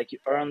them,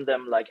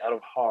 like out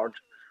of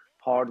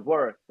hard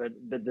work. But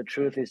the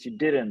truth is you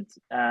didn't,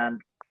 and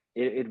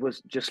it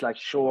was just like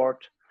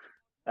short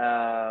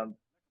uh,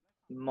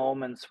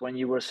 moments when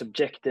you were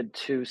subjected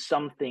to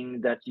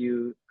something that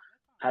you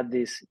had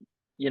this,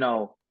 you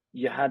know,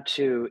 you had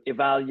to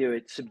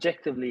evaluate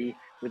subjectively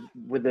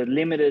with the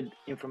limited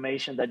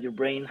information that your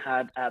brain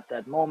had at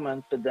that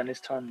moment. But then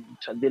it's turned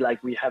to be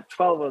like, we have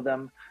 12 of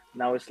them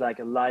now. It's like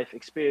a life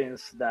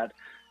experience that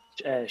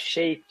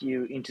shaped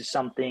you into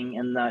something,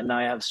 and now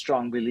you have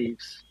strong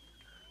beliefs.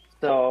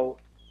 So,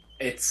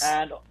 It's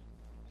and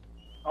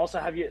also,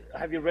 have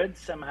you read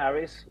Sam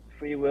Harris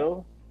Free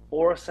Will?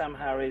 or Sam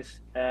Harris,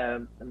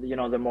 you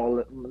know, the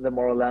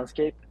moral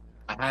landscape?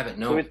 I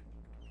haven't. So No.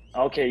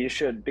 okay, you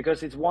should,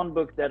 because it's one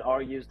book that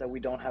argues that we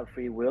don't have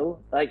free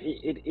will. Like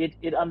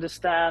it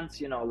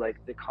understands, you know, like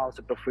the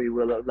concept of free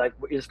will. Like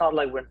it's not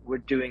like we're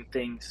doing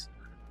things,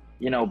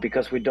 you know,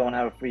 because we don't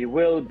have free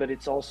will, but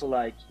it's also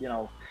like, you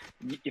know,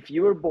 if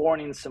you were born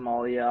in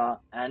Somalia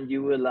and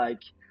you were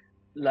like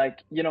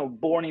you know,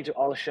 born into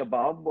Al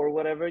Shabaab or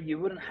whatever, you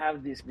wouldn't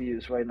have these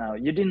views right now.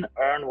 You didn't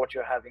earn what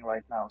you're having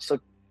right now. So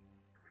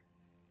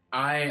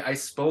I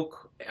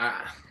spoke.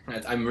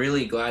 I'm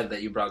really glad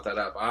that you brought that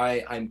up.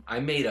 I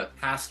made a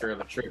pastor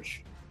of a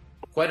church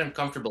quite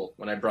uncomfortable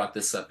when I brought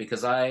this up,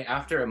 because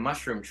after a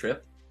mushroom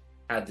trip,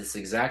 had this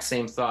exact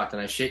same thought,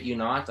 and I shit you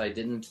not, I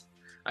didn't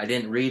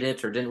read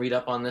it or didn't read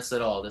up on this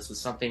at all. This was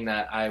something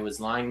that I was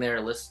lying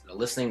there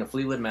listening to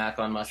Fleetwood Mac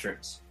on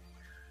mushrooms.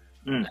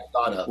 I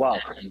thought of. Wow,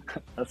 and,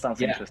 that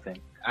sounds interesting.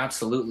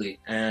 Absolutely,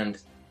 and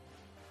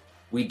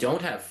we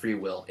don't have free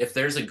will. If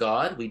there's a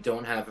God, we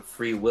don't have a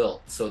free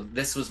will. So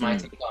this was my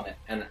take on it,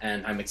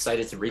 and I'm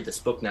excited to read this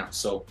book now.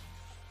 So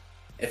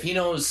if he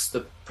knows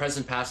the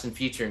present, past, and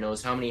future,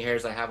 knows how many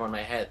hairs I have on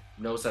my head,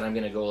 knows that I'm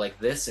going to go like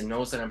this, and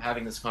knows that I'm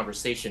having this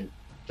conversation,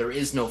 there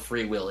is no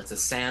free will. It's a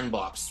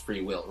sandbox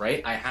free will,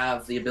 right? I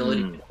have the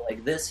ability to go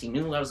like this. He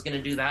knew I was going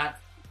to do that,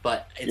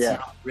 but it's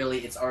not really,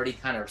 it's already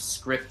kind of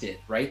scripted,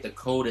 right? The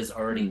code is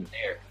already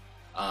there.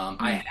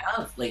 I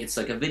have, like, it's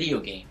like a video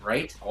game,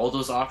 right? All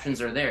those options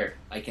are there.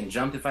 I can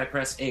jump if I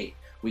press A.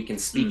 We can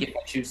speak if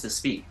I choose to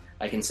speak.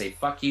 I can say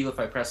fuck you if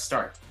I press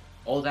start.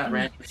 All that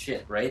random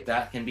shit, right?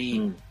 That can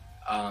be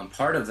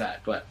part of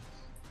that. But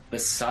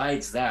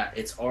besides that,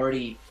 it's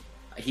already,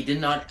 he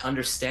did not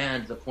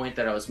understand the point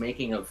that I was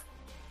making of,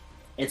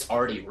 it's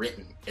already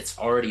written. It's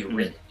already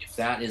written. If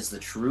that is the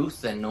truth,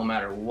 then no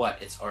matter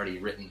what, it's already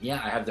written.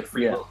 Yeah, I have the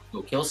free will to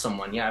go kill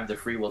someone. Yeah, I have the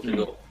free will to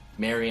go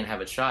marry and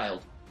have a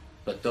child.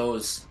 But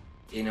those,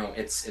 you know,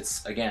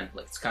 it's again,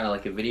 it's kind of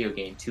like a video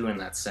game too in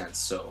that sense.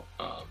 So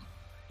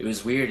it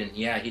was weird, and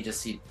yeah,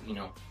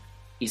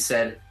 he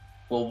said,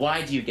 well,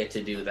 why do you get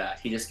to do that?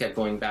 He just kept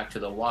going back to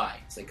the why.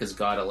 It's like, because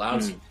God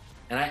allows you.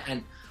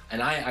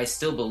 And I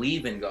still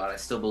believe in God. I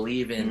still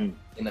believe in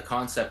the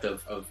concept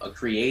of a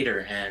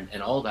creator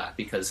and all that,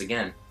 because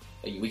again,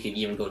 we could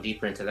even go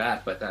deeper into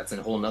that, but that's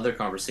a whole nother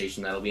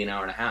conversation. That'll be an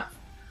hour and a half.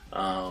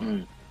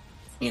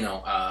 You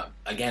know,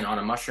 again, on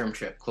a mushroom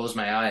trip, closed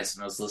my eyes,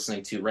 and I was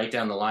listening to Right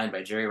Down the Line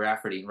by Jerry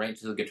Rafferty, right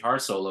into the guitar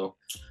solo,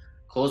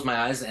 closed my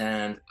eyes,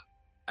 and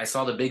I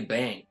saw the Big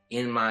Bang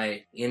in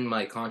my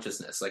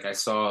consciousness. Like, I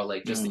saw,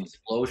 like, just the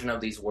explosion of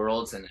these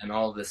worlds and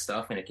all of this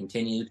stuff, and it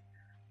continued.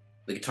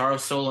 The guitar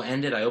solo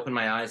ended, I opened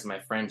my eyes, and my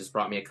friend just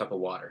brought me a cup of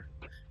water.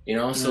 You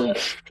know, so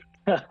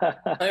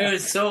I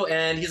was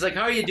and he's like,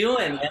 how are you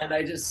doing? And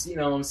I just, you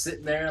know, I'm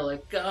sitting there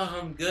like, oh,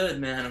 I'm good,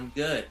 man, I'm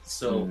good.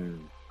 So,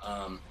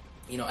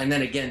 you know, and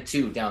then again,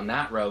 too, down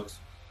that route,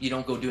 you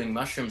don't go doing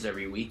mushrooms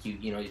every week.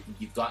 You know,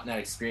 you've gotten that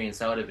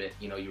experience out of it.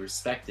 You know, you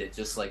respect it,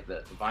 just like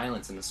the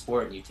violence in the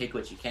sport, and you take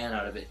what you can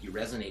out of it. You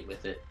resonate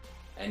with it,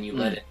 and you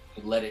let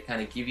it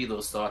kind of give you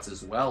those thoughts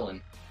as well.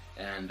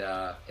 And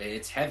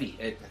it's heavy.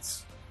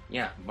 It's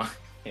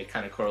it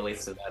kind of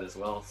correlates to that as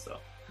well. So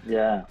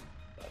yeah,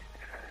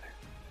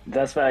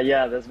 that's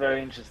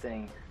very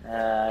interesting.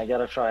 I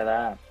gotta try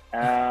that.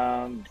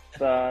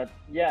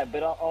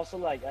 But also,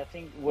 like, I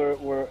think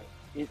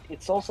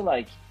it's also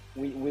like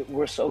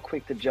we're so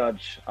quick to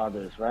judge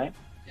others, right?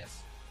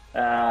 Yes.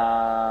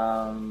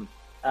 And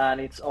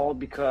it's all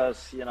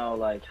because, you know,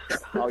 like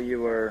how you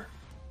were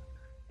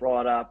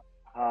brought up,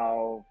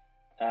 how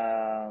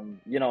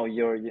you know,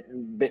 your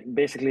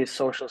basically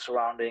social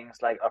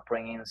surroundings, like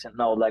upbringings, and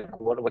no, like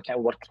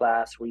what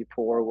class were you,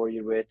 poor, were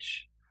you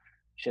rich,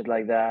 shit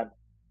like that.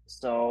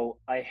 So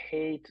I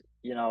hate,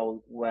 you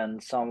know, when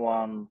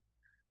someone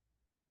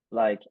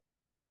like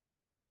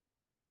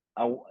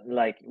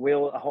we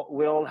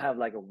all have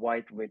like a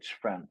white rich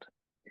friend,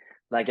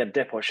 like a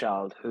depot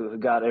child who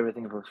got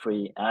everything for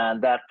free,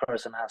 and that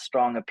person has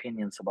strong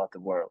opinions about the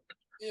world.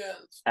 Yeah.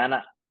 And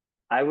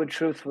I would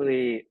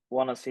truthfully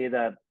want to see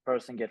that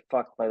person get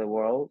fucked by the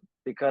world,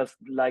 because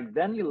like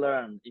then you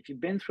learn, if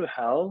you've been through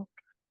hell,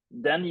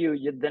 then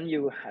you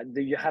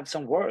have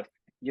some worth.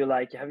 You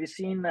like, have you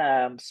seen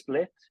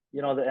Split?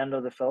 You know, the end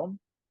of the film.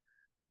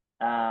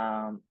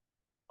 I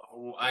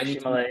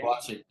need to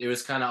watch it. It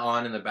was kind of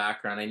on in the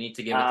background. I need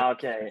to give it.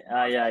 Okay.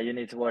 Yeah, you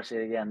need to watch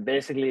it again.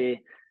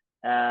 Basically,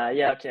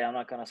 yeah. Okay, I'm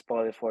not gonna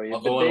spoil it for you.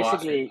 I'll go and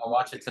watch it. I'll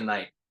watch it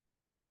tonight.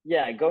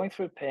 Yeah, going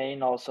through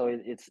pain also.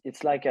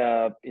 It's like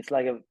a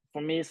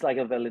for me it's like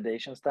a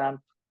validation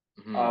stamp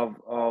of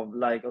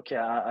like, okay,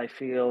 I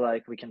feel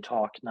like we can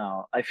talk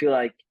now. I feel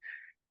like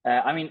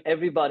I mean,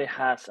 everybody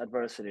has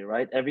adversity,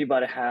 right?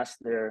 Everybody has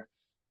their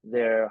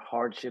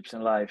hardships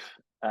in life,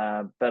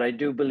 but I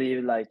do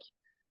believe like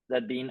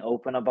that being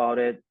open about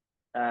it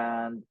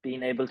and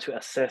being able to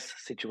assess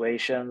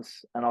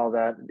situations and all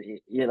that,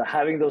 you know,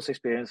 having those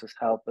experiences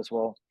help as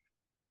well.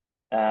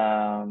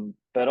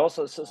 But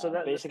also, so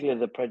that basically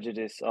the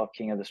prejudice of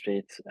King of the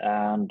Streets,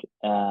 and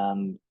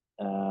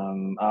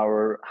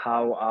our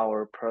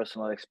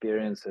personal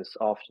experiences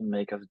often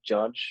make us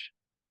judge.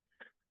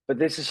 But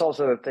this is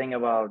also the thing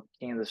about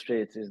King of the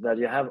Streets, is that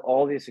you have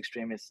all these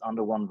extremists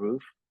under one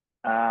roof.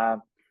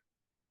 And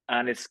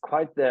it's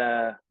quite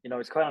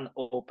it's quite an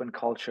open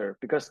culture,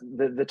 because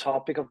the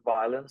topic of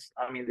violence,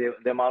 I mean,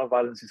 the amount of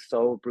violence is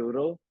so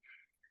brutal.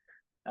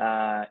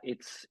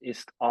 It's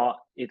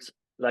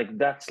like,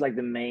 that's like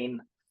the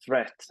main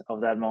threat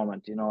of that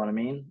moment, you know what I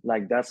mean?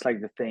 Like, that's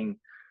like the thing.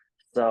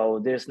 So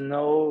there's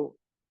no,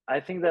 I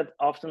think that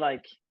often,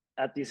 like,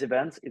 at these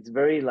events, it's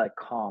very like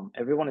calm.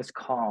 Everyone is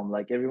calm,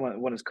 like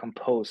everyone is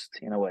composed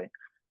in a way,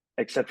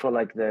 except for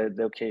like the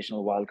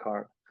occasional wild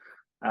card.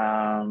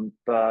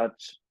 But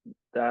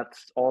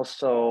that's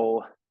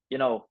also,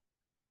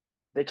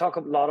 they talk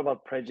a lot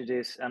about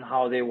prejudice and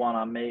how they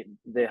want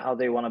to how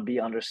they want to be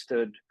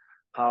understood,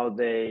 how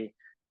they,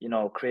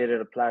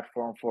 created a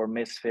platform for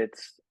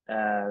misfits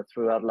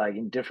throughout, like,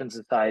 in different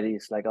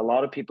societies. Like, a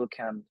lot of people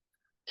can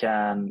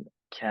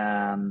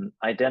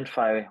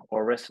identify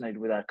or resonate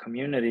with that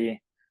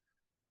community.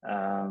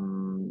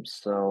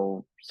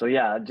 So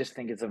yeah, I just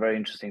think it's a very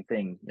interesting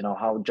thing,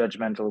 how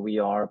judgmental we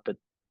are, but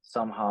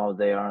somehow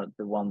they are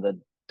the one that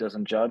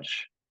doesn't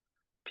judge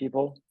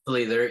people.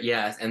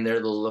 And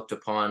they're looked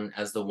upon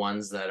as the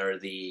ones that are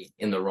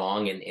in the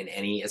wrong in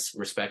any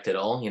respect at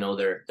all.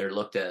 They're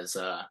looked as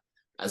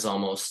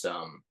almost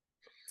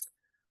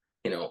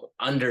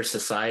under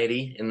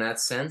society in that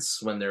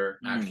sense, when they're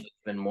actually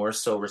even more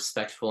so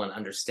respectful and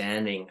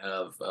understanding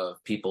of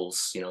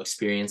people's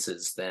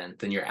experiences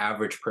than your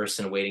average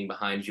person waiting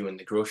behind you in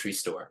the grocery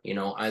store.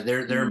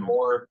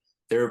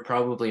 They're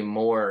probably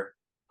more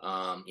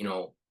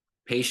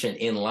patient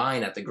in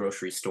line at the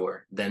grocery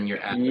store than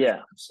your average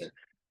person.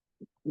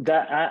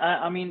 That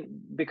I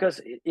mean,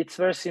 because it's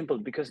very simple,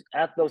 because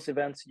at those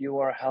events you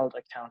are held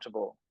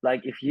accountable.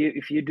 Like, if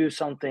you do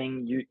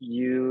something,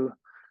 you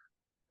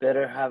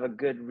better have a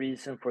good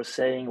reason for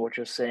saying what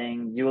you're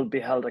saying. You will be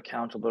held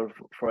accountable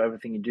for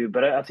everything you do.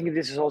 But I think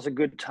this is also a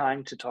good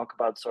time to talk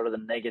about sort of the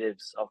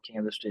negatives of King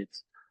of the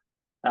Streets.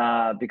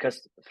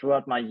 Because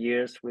throughout my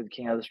years with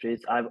King of the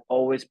Streets, I've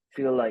always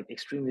feel like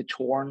extremely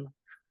torn.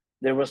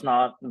 There was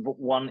not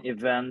one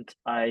event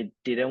I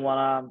didn't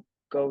want to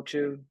go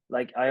to.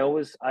 Like, I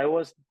always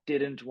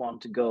didn't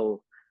want to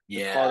go.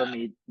 Yeah. The part of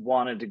me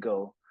wanted to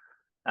go.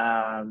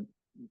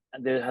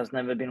 There has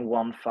never been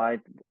one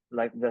fight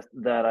like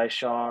that I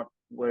saw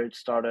where it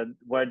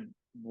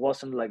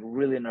wasn't like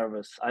really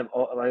nervous. I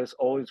was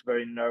always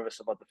very nervous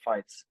about the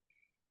fights.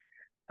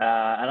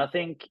 And I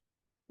think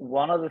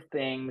one of the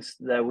things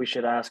that we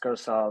should ask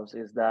ourselves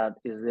is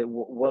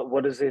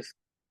what is this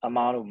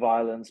amount of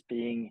violence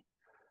being,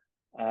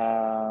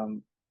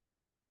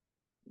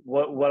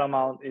 what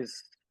amount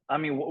is, I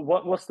mean,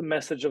 what's the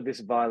message of this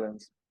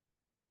violence?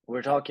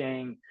 We're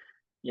talking,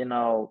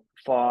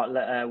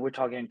 we're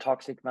talking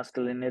toxic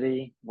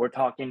masculinity. We're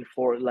talking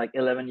for like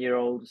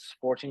 11-year-olds,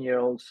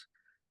 14-year-olds,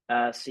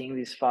 seeing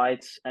these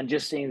fights and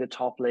just seeing the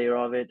top layer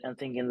of it and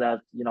thinking that,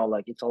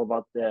 like, it's all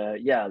about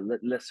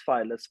let's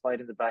fight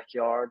in the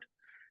backyard.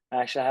 I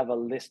actually have a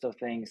list of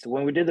things.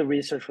 When we did the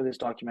research for this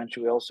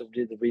documentary, we also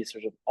did the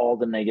research of all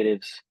the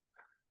negatives.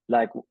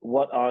 Like,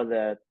 what are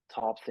the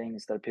top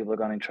things that people are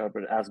going to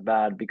interpret as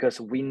bad? Because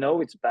we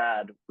know it's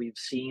bad. We've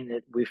seen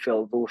it. We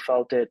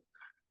felt it.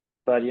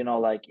 But,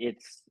 like,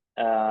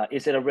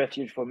 is it a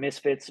refuge for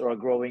misfits or a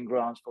growing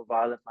grounds for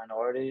violent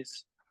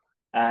minorities?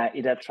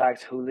 It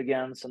attracts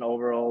hooligans and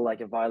overall,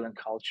 like, a violent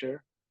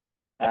culture.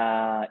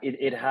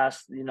 It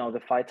has,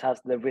 the fight has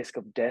the risk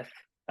of death.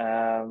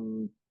 I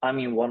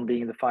mean, one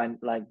being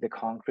the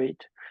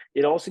concrete.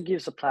 It also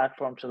gives a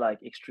platform to, like,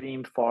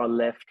 extreme far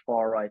left,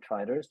 far right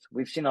fighters.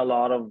 We've seen a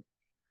lot of,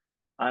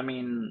 I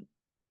mean,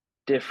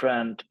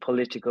 different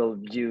political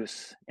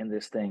views in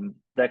this thing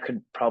that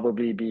could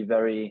probably be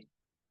very,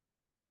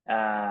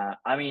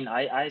 I mean,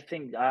 I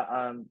think,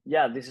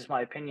 this is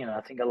my opinion.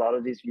 I think a lot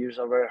of these views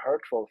are very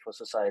hurtful for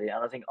society.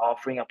 And I think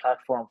offering a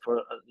platform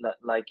for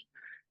like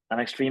an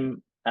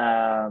extreme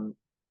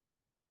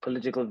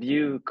political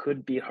view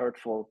could be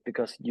hurtful,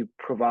 because you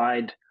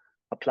provide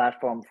a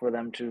platform for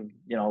them to,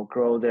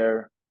 grow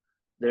their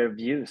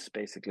views,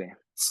 basically.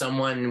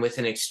 Someone with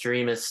an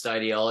extremist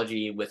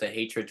ideology with a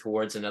hatred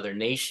towards another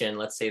nation,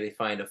 let's say they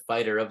find a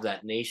fighter of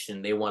that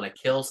nation, they want to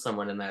kill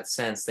someone in that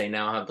sense, they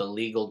now have the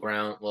legal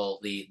ground,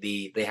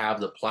 they have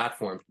the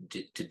platform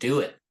to do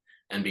it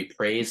and be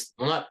praised.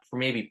 Well, not for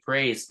maybe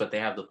praised, but they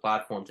have the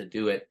platform to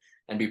do it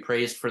and be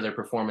praised for their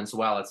performance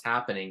while it's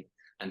happening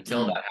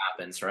until that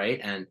happens, right?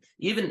 And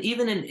even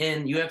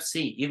in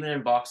UFC, even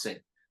in boxing,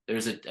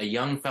 there's a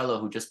young fellow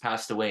who just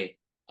passed away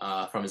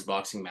from his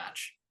boxing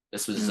match.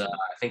 This was, I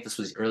think this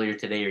was earlier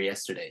today or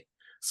yesterday.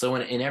 So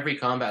in every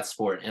combat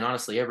sport, and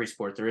honestly every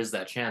sport, there is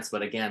that chance.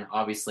 But again,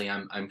 obviously,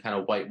 I'm kind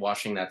of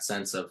whitewashing that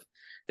sense of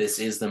this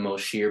is the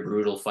most sheer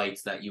brutal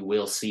fights that you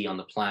will see on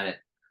the planet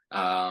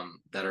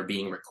that are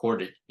being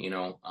recorded.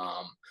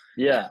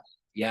 Yeah,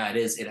 it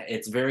is.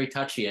 It's very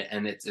touchy,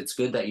 and it's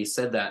good that you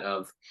said that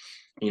of,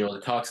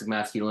 the toxic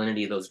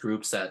masculinity, those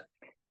groups that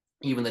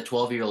even the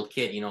 12-year-old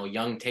kid,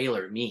 young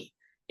Taylor, me,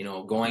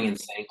 going and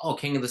saying, "Oh,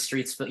 King of the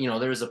Streets." But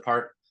there was a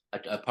part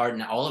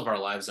in all of our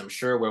lives, I'm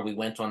sure, where we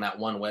went on that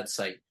one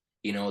website,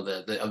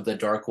 the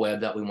dark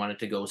web that we wanted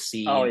to go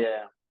see, Oh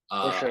yeah,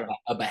 for sure.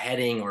 a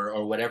beheading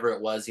or whatever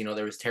it was.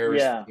 There was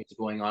terrorist Yeah. things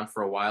going on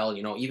for a while.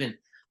 Even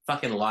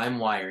fucking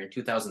LimeWire in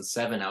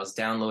 2007, I was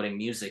downloading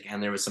music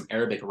and there was some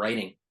Arabic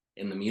writing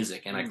in the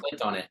music, and I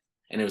clicked on it,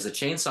 and it was a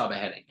chainsaw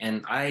beheading,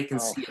 and I can Oh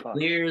see it fuck.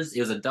 clear as it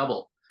was a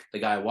double. The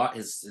guy,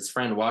 his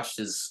friend watched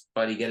his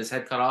buddy get his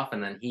head cut off,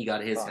 and then he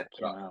got his head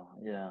cut off. Hell.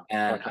 Yeah.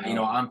 And Fucking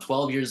hell. I'm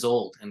 12 years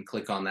old and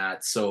click on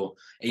that. So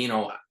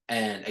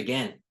and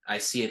again, I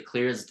see it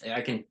clear as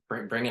I can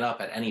bring it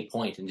up at any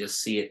point and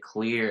just see it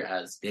clear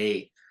as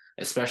day.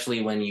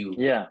 Especially when you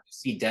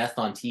see death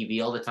on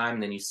TV all the time,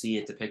 and then you see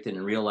it depicted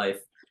in real life.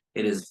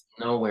 It is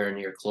nowhere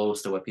near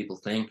close to what people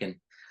think.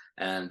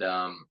 And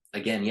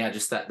again, yeah,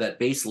 just that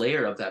base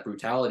layer of that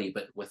brutality,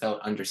 but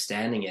without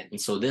understanding it. And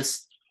so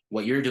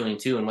what you're doing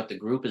too, and what the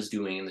group is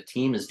doing and the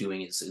team is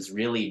doing is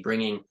really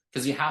bringing,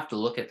 because you have to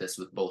look at this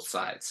with both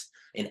sides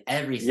in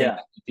everything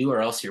that you do,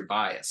 or else you're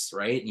biased,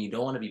 right? And you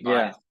don't want to be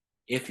biased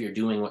if you're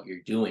doing what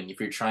you're doing, if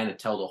you're trying to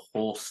tell the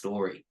whole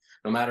story,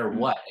 no matter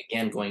what.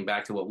 Again, going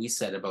back to what we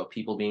said about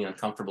people being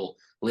uncomfortable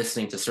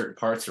listening to certain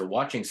parts or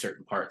watching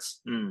certain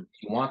parts. If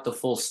you want the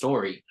full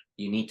story,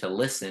 you need to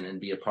listen and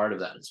be a part of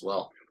that as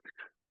well.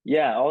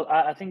 Yeah,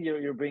 I think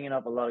you're bringing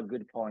up a lot of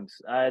good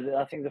points. I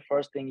think the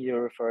first thing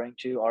you're referring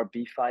to are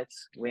beef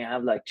fights. We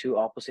have like two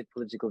opposite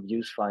political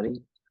views fighting.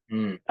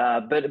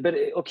 But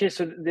okay,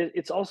 so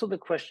it's also the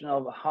question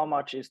of how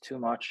much is too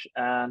much,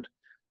 and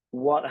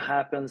what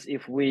happens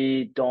if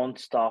we don't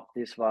stop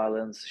this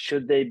violence?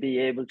 Should they be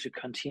able to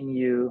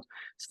continue?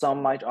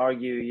 Some might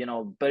argue,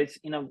 but it's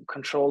in a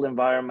controlled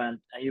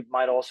environment, and you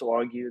might also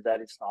argue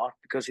that it's not,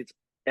 because it's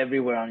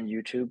everywhere on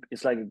YouTube.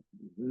 It's like a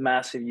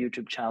massive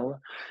YouTube channel.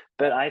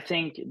 But I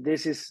think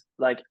this is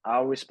like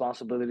our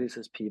responsibilities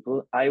as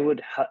people. I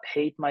would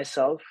hate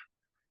myself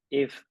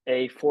if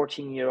a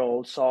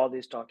 14-year-old saw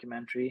this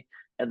documentary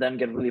and then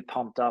get really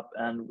pumped up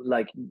and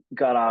like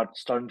got out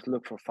starting to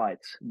look for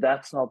fights.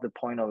 That's not the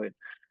point of it.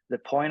 The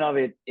point of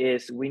it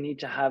is we need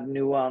to have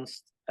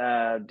nuanced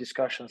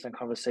discussions and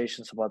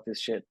conversations about this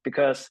shit,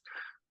 because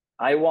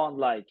I want,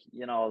 like,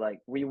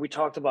 we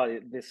talked about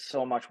this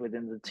so much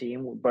within the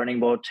team, Burning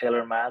Boat,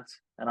 Taylor, Mads,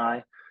 and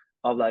I,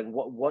 of like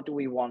what do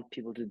we want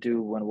people to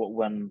do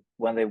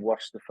when they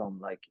watch the film.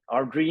 Like,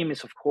 our dream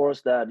is, of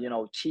course, that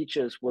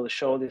teachers will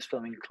show this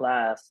film in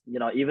class,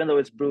 even though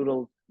it's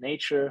brutal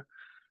nature.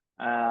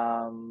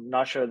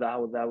 Not sure that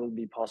will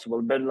be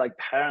possible, but like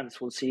parents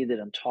will see it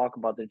and talk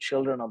about their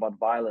children about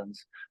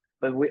violence.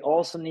 But we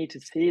also need to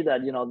see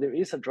that there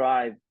is a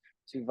drive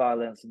to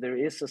violence. There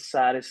is a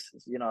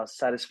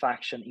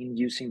satisfaction in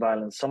using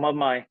violence.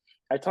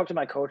 I talked to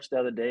my coach the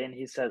other day, and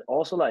he said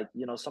also, like,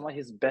 some of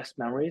his best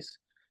memories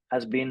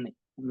has been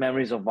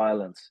memories of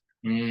violence.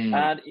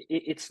 And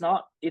it's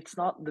not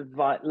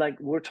like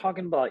we're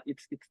talking about,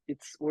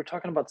 we're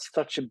talking about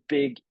such a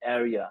big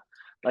area.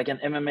 Like an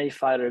MMA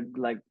fighter,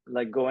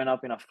 like going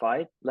up in a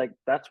fight, like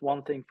that's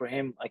one thing for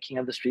him. A King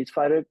of the Streets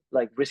fighter,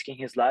 like risking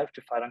his life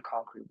to fight on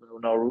concrete with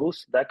no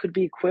rules, that could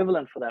be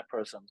equivalent for that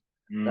person.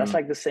 That's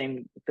like the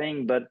same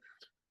thing. But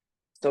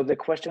so the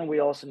question we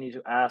also need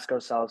to ask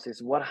ourselves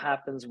is, what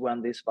happens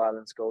when this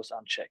violence goes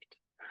unchecked?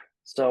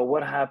 So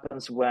what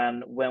happens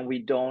when we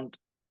don't,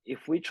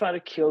 if we try to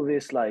kill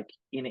this, like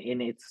in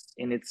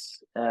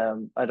its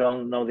I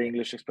don't know the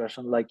English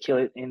expression, like kill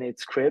it in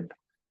its crib,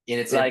 in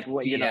its like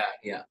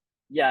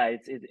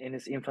it's in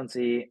its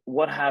infancy.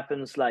 What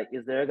happens? Like,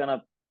 is there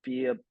gonna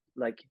be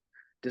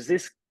does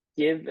this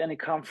give any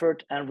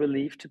comfort and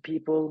relief to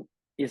people?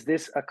 Is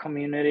this a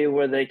community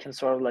where they can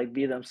sort of like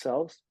be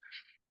themselves?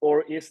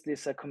 Or is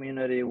this a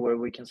community where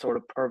we can sort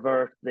of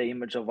pervert the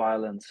image of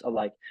violence, of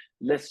like,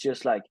 let's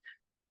just like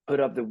put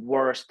up the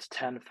worst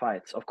 10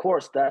 fights? Of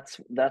course, that's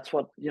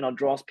what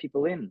draws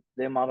people in,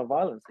 the amount of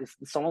violence.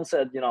 Someone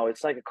said,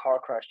 it's like a car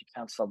crash, you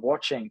can't stop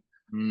watching.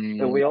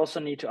 But we also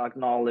need to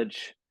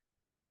acknowledge,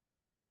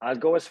 I'll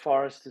go as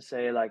far as to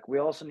say, like, we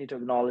also need to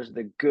acknowledge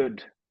the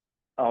good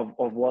of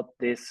what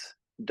this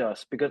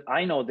does, because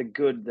I know the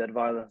good that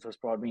violence has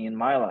brought me in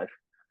my life.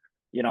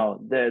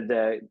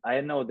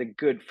 I know the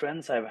good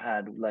friends I've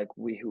had, like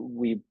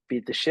we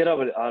beat the shit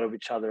out of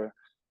each other,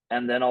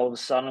 and then all of a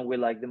sudden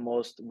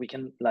we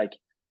can like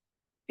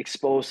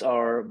expose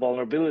our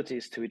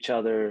vulnerabilities to each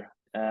other.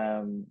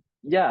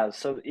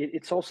 So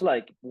it's also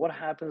like, what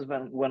happens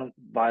when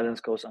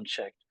violence goes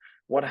unchecked?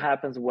 What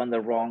happens when the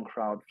wrong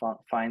crowd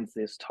finds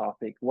this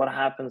topic? What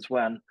happens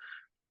when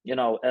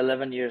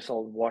 11 years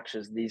old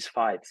watches these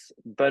fights?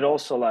 But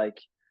also, like,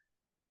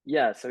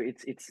 so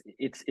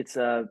it's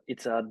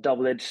a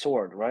double-edged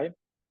sword, right?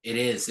 It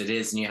is, and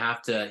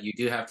you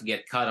do have to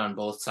get cut on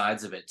both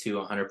sides of it too,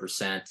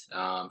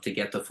 100%, to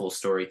get the full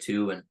story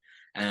too.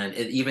 And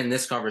even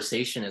this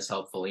conversation is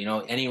helpful.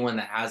 Anyone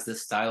that has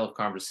this style of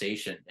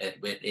conversation, it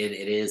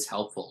is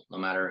helpful, no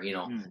matter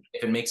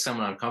if it makes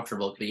someone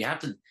uncomfortable. But you have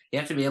to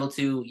be able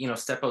to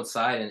step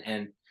outside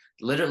and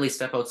literally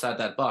step outside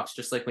that box.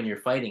 Just like when you're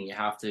fighting, you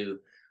have to,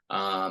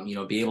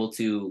 be able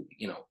to,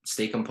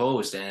 stay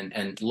composed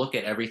and look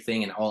at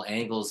everything in all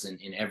angles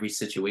in every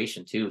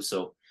situation too.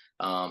 So,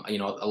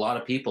 a lot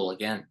of people,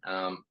 again,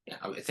 I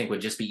think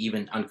would just be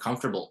even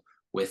uncomfortable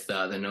with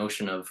the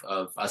notion of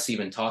us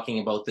even talking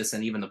about this,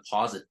 and even the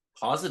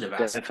positive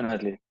aspect.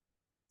 Definitely.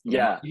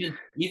 Yeah.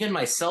 Even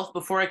myself,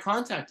 before I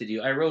contacted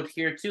you, I wrote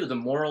here too, the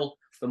moral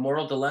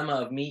dilemma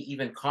of me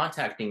even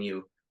contacting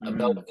you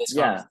about this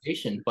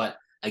conversation. But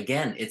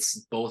again, it's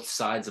both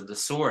sides of the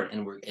sword,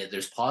 and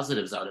there's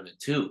positives out of it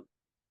too.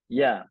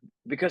 Yeah,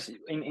 because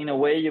in a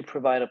way you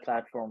provide a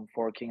platform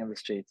for King of the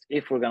Streets,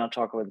 if we're gonna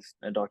talk about this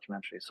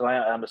documentary. So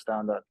I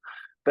understand that,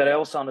 but I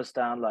also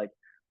understand, like,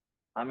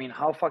 I mean,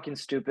 how fucking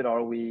stupid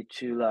are we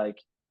to like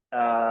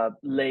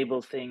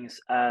label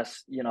things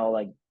as,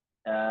 like,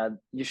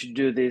 you should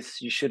do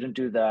this, you shouldn't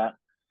do that.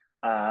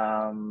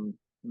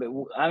 But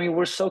I mean,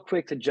 we're so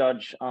quick to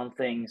judge on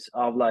things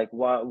of like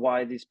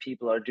why these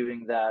people are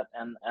doing that,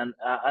 and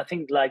I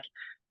think like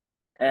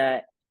uh,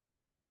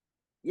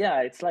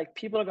 yeah, it's like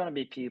people are gonna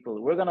be people.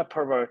 We're gonna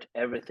pervert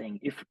everything.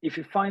 If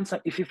you find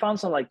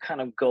some like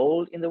kind of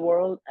gold in the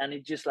world, and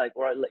it just like,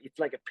 or it's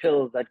like a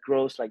pill that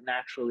grows like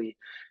naturally,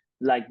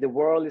 like the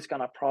world is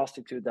gonna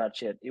prostitute that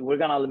shit. We're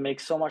gonna make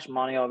so much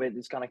money of it.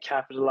 It's gonna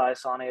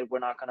capitalize on it. We're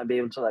not gonna be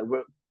able to, like,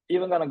 we're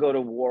even gonna go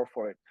to war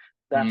for it.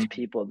 That's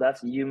people.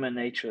 That's human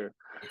nature.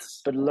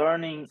 But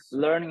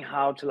learning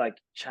how to like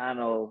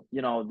channel,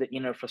 the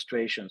inner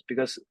frustrations,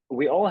 because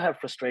we all have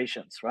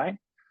frustrations, right?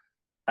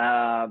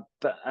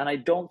 But and I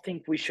don't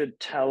think we should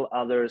tell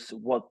others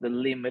what the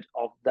limit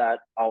of that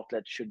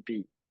outlet should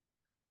be,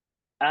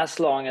 as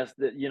long as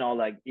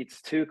like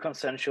it's two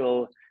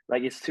consensual,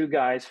 like it's two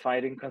guys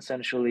fighting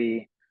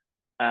consensually.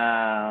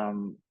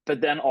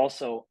 But then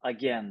also,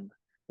 again,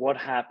 what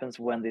happens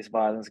when this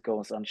violence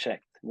goes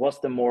unchecked? What's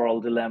the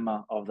moral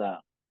dilemma of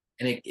that?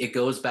 And it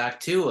goes back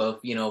to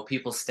of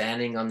people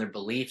standing on their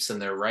beliefs and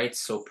their rights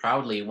so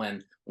proudly,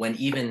 when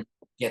even,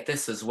 get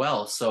this as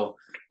well, so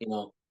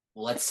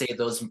let's say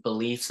those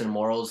beliefs and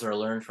morals are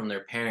learned from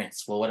their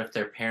parents. Well, what if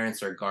their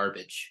parents are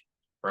garbage,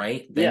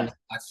 right? Then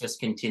that just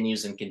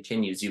continues and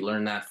continues. You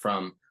learn that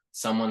from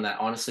someone that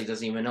honestly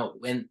doesn't even know.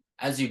 When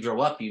as you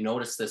grow up, you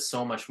notice this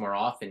so much more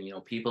often.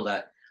 People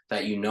that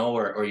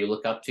or you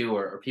look up to,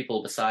 or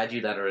people beside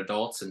you that are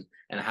adults and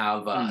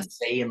have a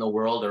say in the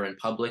world or in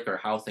public or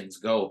how things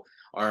go,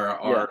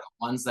 are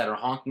ones that are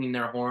honking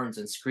their horns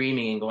and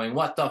screaming and going,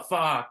 "What the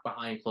fuck?"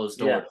 behind closed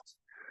doors,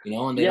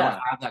 and they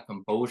don't have that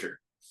composure.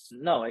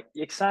 No,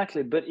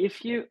 exactly. But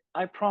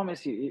I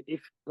promise you,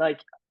 if like,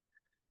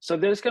 so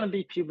there's gonna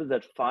be people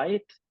that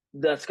fight,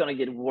 that's gonna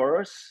get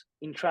worse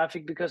in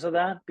traffic because of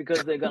that,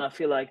 because they're gonna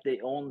feel like they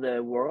own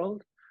the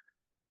world.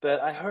 But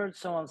I heard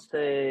someone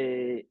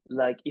say,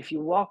 like, if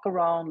you walk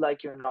around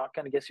like you're not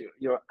gonna get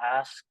your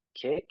ass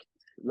kicked,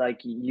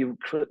 like you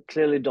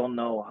clearly don't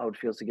know how it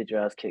feels to get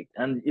your ass kicked,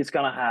 and it's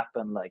gonna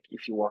happen. Like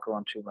if you walk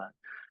around too much,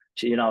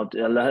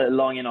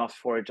 long enough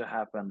for it to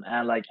happen,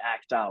 and like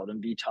act out and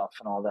be tough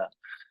and all that.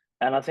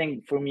 And I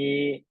think for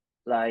me,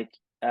 like,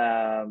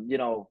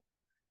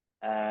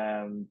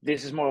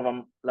 this is more of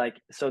a,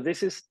 like, so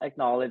this is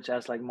acknowledged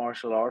as like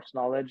martial arts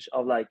knowledge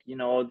of, like,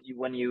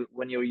 when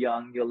you're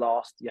young, you're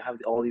lost, you have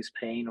all these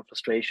pain or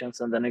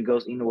frustrations, and then it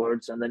goes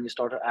inwards, and then you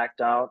start to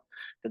act out.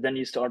 But then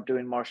you start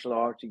doing martial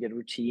arts, you get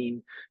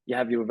routine, you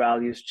have your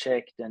values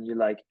checked, and you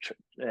like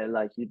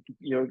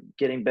you're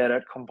getting better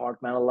at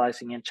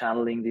compartmentalizing and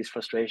channeling these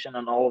frustration,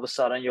 and all of a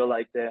sudden you're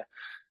like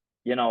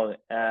you're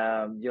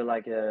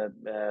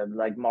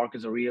like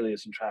Marcus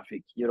Aurelius in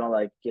traffic. You don't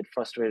like get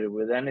frustrated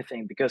with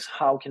anything, because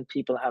how can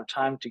people have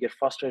time to get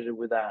frustrated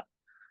with that?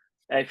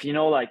 If you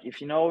know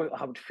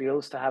how it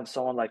feels to have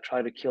someone like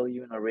try to kill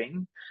you in a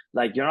ring,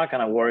 like you're not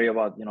gonna worry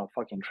about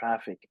fucking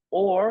traffic,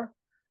 or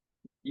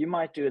you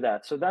might do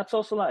that. So that's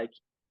also like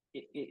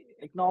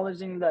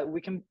acknowledging that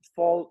we can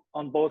fall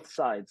on both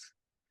sides,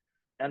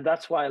 and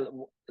that's why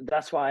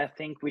I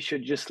think we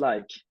should just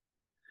like,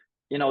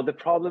 the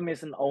problem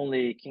isn't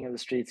only King of the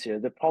Streets here.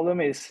 The problem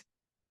is,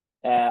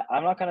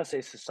 I'm not gonna say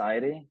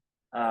society,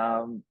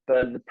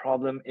 but the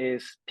problem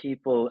is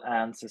people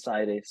and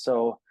society.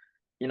 So,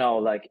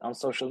 like on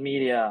social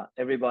media,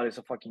 everybody's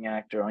a fucking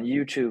actor. On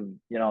YouTube,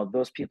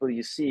 those people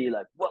you see,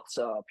 like, what's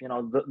up?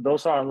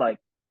 Those aren't like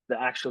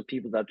the actual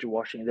people that you're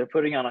watching. They're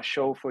putting on a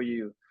show for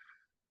you,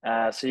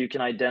 so you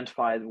can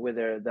identify with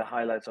the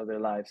highlights of their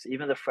lives.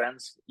 Even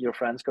your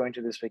friends going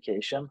to this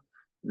vacation,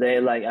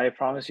 they, like, I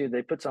promise you,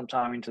 they put some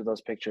time into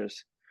those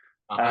pictures.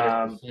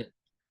 100%.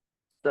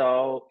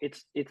 So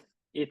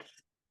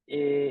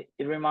it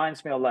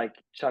reminds me of like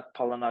Chuck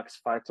Palahniuk's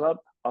Fight Club,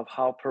 of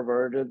how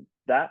perverted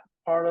that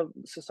part of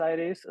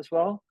society is as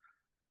well.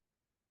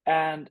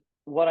 And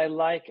what I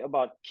like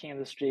about King of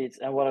the Streets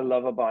and what I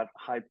love about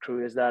Hype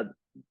Crew is that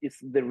it's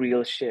the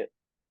real shit.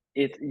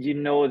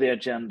 The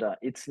agenda.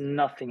 It's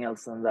nothing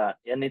else than that,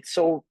 and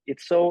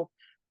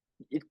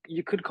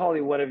you could call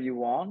it whatever you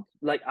want.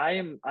 Like I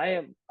am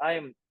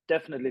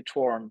definitely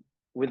torn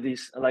with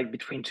these, like,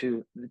 between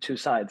the two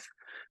sides.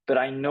 but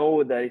I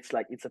know that it's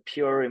like it's a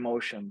pure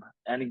emotion,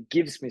 and it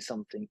gives me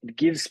something. It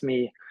gives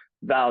me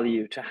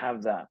value to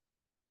have that.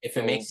 If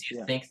it So makes you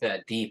yeah. think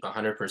that deep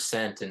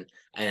 100%,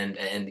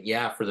 and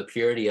yeah, for the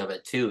purity of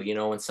it too, you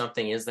know, when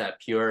something is that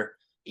pure,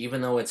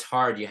 even though it's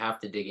hard, you have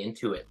to dig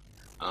into it.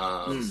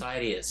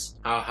 Society is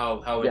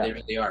how Yeah. they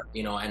really are,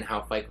 you know, and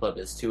how Fight Club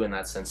is too in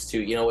that sense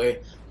too. You know, where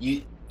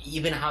you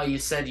even how you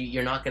said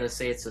you're not going to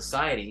say it's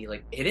society,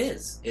 like it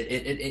is.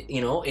 It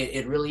you know,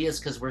 it really is,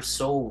 because we're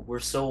so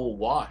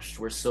washed.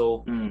 We're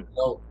so, you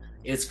know,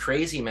 it's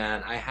crazy,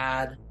 man.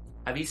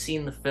 Have you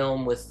seen the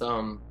film with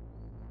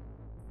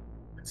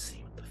let's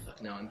see what the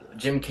fuck now,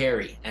 Jim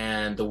Carrey,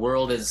 and the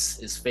world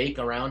is fake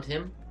around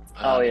him?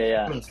 Oh The yeah,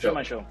 yeah. Truman Show.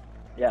 Truman Show.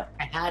 Yeah.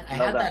 I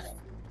Love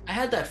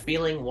had that. that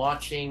feeling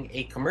watching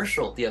a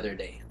commercial the other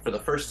day for the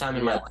first time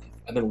in my Yeah. life.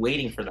 I've been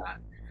waiting for that.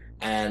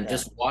 And Yeah.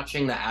 just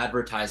watching the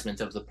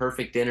advertisement of the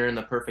perfect dinner and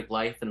the perfect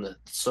life and the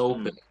soap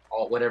and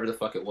all, whatever the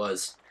fuck it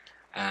was.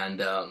 And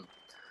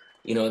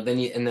you know,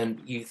 then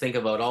you think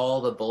about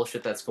all the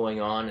bullshit that's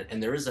going on,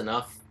 and there is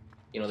enough,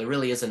 you know, there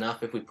really is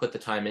enough if we put the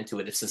time into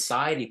it. If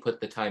society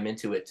put the time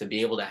into it to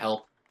be able to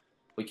help,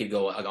 we could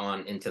go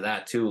on into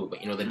that too.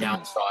 But you know, the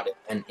downtrodden,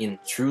 and in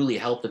truly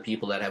help the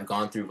people that have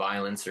gone through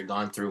violence or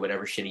gone through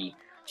whatever shitty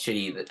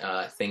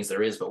things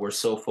there is. But we're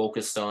so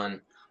focused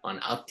on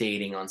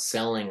updating, on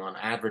selling, on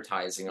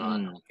advertising,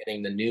 on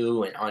getting the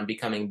new, and on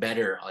becoming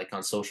better, like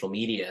on social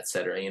media,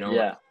 etc. You know,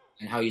 Yeah.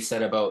 and how you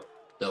said about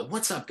the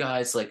 "What's up,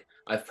 guys?" Like,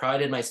 I've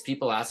prided my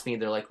people ask me,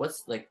 they're like,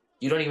 "What's like?"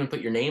 You don't even put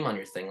your name on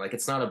your thing. Like,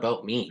 it's not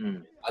about me.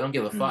 I don't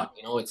give a fuck.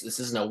 You know, this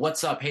isn't a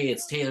 "What's up?" Hey,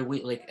 it's Taylor.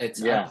 Like,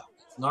 it's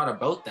not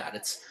about that.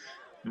 It's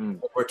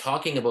we're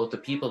talking about the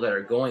people that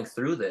are going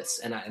through this,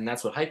 and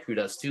that's what Hype Crew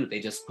does too. They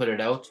just put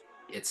it out.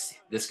 It's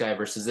this guy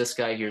versus this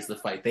guy. Here's the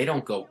fight. They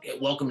don't go,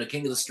 "Welcome to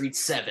King of the Street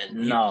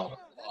 7." No.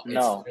 It's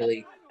No.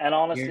 really, And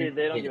honestly, here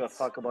they don't it give a is.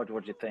 fuck about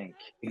what you think.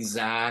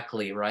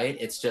 Exactly, right?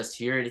 It's just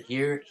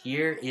here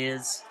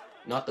is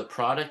not the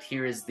product.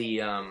 Here is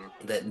the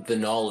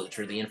knowledge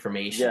or the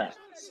information, Yeah.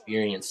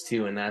 experience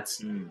too, and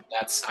that's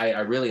I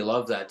really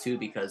love that too,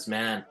 because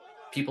man,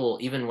 people,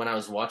 even when I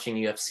was watching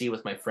UFC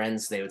with my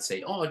friends, they would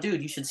say, "Oh,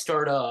 dude, you should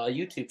start a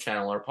YouTube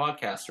channel or a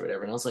podcast or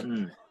whatever," and I was like,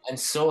 I'm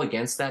so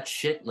against that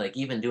shit. Like,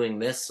 even doing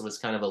this was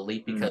kind of a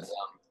leap because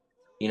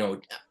you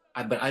know,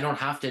 but I don't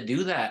have to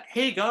do that.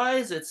 Hey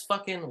guys, it's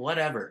fucking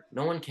whatever.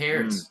 No one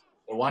cares.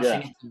 We're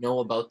watching Yeah. it to know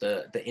about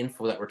the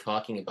info that we're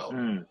talking about.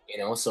 You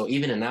know, so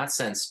even in that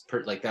sense,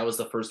 like, that was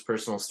the first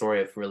personal story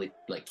I've really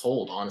like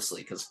told,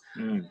 honestly, because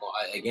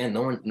again,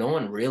 no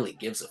one really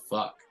gives a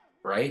fuck,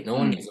 right? No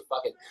one gives a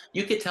fuck.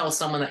 You could tell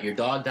someone that your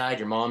dog died,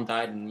 your mom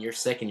died, and you're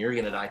sick, and you're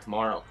gonna die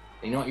tomorrow.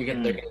 And you know what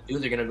they're gonna do?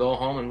 They're gonna go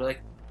home and be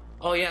like,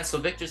 "Oh yeah, so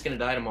Victor's gonna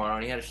die tomorrow,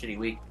 and he had a shitty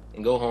week,"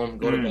 and go home,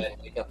 go to bed,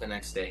 and wake up the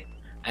next day.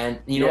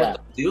 And you know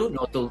what they'll do?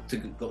 No, to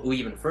go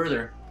even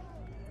further.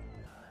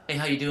 Hey,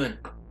 how you doing?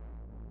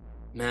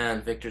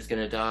 Man, Victor's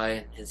gonna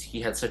die.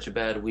 He had such a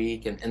bad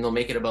week, and they'll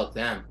make it about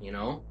them, you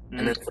know.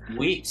 And then for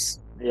weeks,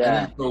 and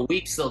then for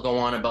weeks they'll go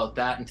on about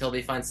that until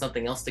they find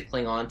something else to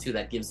cling on to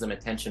that gives them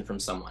attention from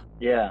someone.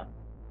 Yeah.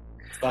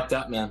 It's fucked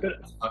up, man. But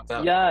It's fucked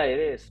up. yeah, it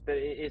is. But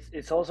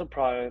it's also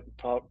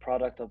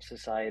product of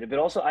society. But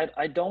also,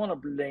 I don't want to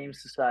blame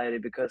society,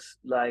 because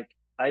like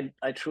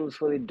I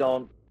truthfully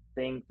don't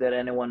think that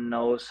anyone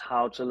knows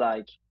how to,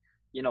 like,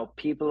 you know,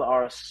 people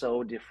are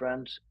so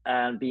different,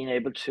 and being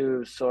able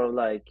to sort of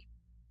like,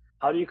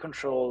 how do you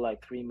control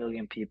like 3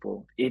 million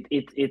people?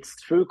 It's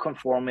through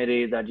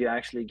conformity that you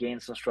actually gain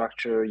some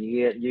structure.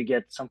 You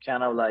get some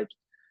kind of like,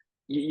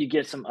 you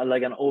get some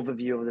like an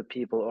overview of the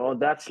people. Or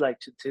that's like,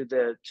 to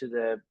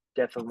the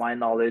depth of my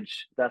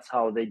knowledge, that's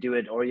how they do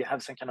it. Or you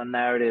have some kind of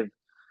narrative,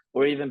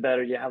 or even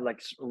better, you have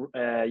like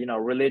you know,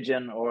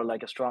 religion, or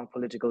like a strong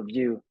political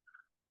view.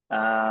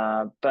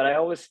 But I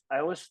always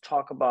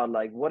talk about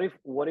like, what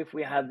if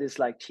we had this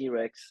like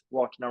T-Rex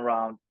walking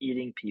around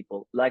eating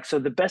people? Like, so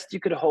the best you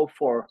could hope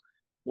for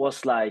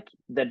was like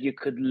that you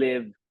could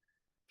live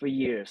for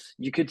years.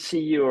 You could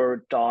see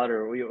your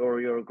daughter, or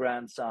your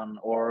grandson,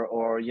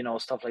 or you know,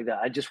 stuff like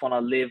that. I just want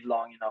to live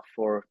long enough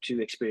to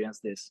experience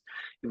this.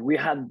 If we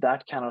had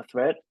that kind of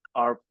threat,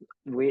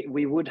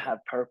 we would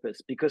have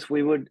purpose, because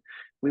we would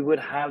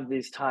have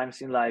these times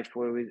in life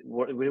where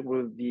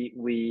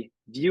we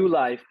view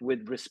life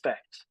with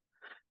respect.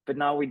 But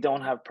now we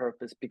don't have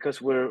purpose,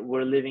 because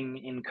we're living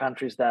in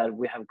countries that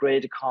we have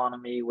great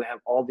economy, we have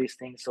all these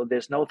things, so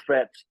there's no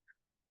threat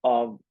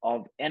of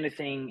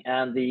anything,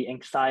 and the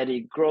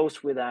anxiety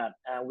grows with that,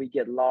 and we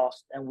get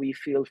lost, and we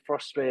feel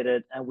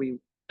frustrated, and we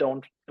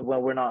don't,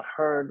 when we're not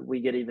heard,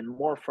 we get even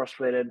more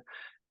frustrated.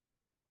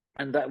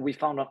 And that we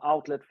found an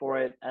outlet for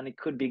it, and it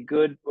could be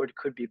good or it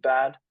could be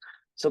bad.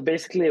 So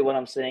basically what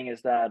I'm saying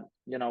is that,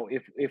 you know,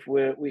 if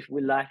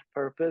we lack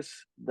purpose,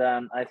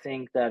 then I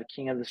think that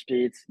King of the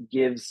Streets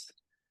gives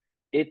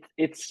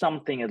it's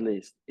something, at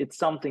least it's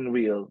something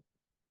real.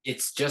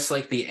 It's just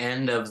like the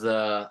end of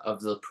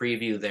the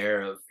preview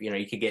there of, you know,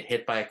 you could get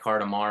hit by a car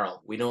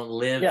tomorrow. We don't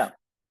live. Yeah.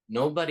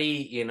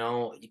 Nobody, you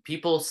know,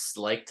 people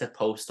like to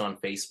post on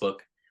Facebook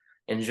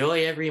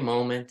enjoy every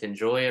moment,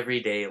 enjoy every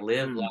day,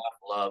 live, Mm. laugh,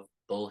 love,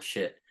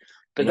 bullshit.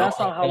 But that's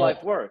not how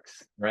life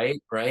works.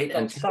 Right.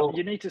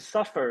 You need to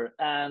suffer,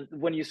 and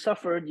when you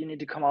suffer, you need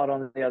to come out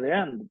on the other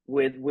end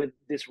with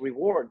this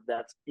reward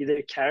that's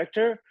either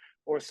character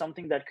or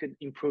something that could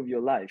improve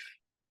your life.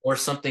 Or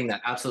something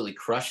that absolutely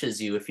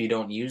crushes you if you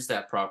don't use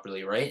that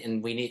properly, right?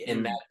 And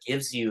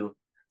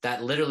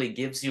that literally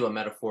gives you a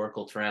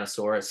metaphorical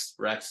Tyrannosaurus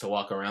Rex to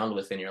walk around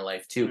with in your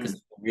life too,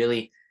 because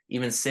really,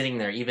 even sitting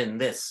there, even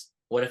this,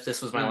 what if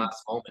this was my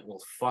last moment?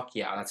 Well, fuck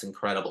yeah, that's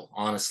incredible,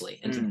 honestly.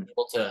 And to be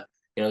able to,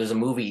 there's a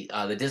movie,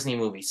 the Disney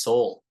movie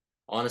Soul.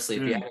 Honestly,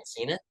 if you haven't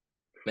seen it,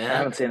 man, I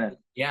haven't seen it.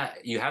 Yeah,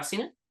 you have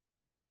seen it?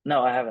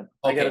 No, I haven't.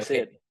 I gotta see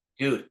it,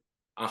 dude.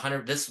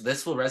 100.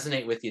 This will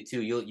resonate with you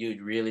too.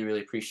 You'd really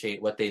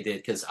appreciate what they did,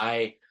 because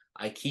I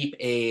keep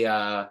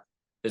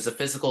there's a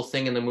physical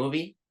thing in the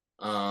movie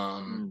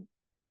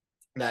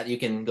that you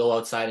can go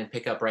outside and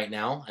pick up right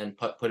now and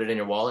put it in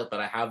your wallet. But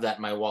I have that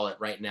in my wallet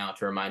right now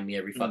to remind me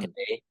every fucking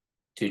day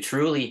to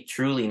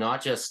truly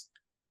not just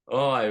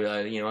I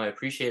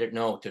appreciate it.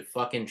 No, to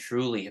fucking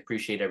truly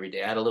appreciate every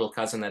day. I had a little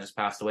cousin that just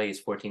passed away.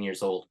 He's 14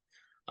 years old.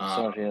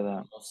 Sorry to hear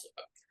that.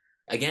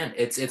 Again,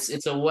 it's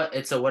a what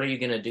are you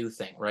gonna do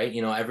thing, right?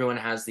 Everyone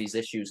has these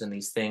issues and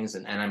these things,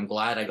 and I'm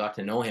glad I got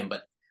to know him.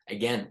 But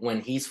again,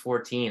 when he's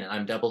 14 and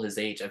I'm double his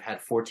age, I've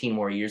had 14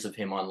 more years of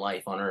him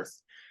on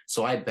Earth.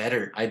 So I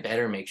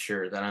better make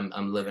sure that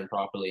I'm living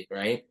properly,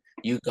 right?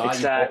 You owe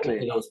it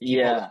to those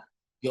people.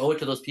 You owe it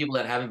to those people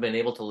that haven't been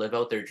able to live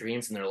out their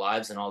dreams and their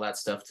lives and all that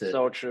stuff to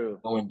so true.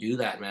 Go and do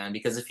that, man.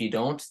 Because if you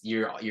don't,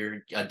 you're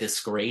a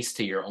disgrace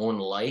to your own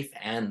life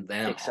and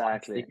them.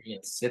 Exactly. Honestly, you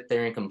sit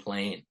there and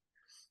complain.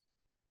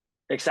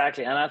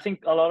 Exactly. And I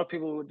think a lot of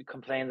people would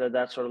complain that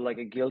that's sort of like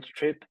a guilt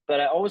trip,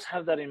 but I always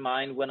have that in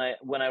mind when I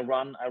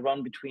run. I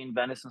run between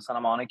Venice and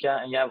Santa Monica,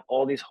 and you have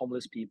all these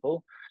homeless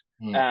people.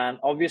 And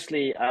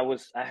obviously I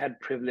had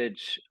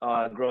privilege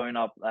growing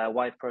up, a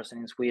white person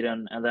in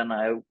Sweden, and then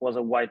I was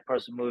a white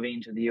person moving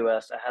into the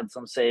US. I had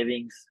some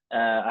savings,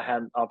 I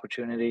had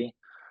opportunity,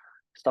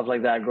 stuff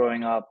like that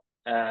growing up.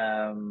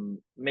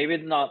 Maybe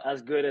not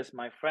as good as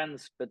my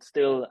friends, but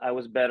still I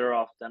was better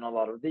off than a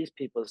lot of these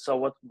people.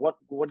 So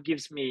what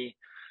gives me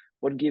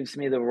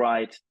the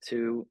right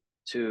to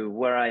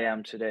where I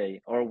am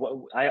today? Or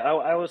what I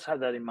always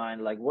have that in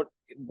mind, like what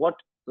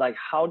like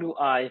how do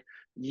I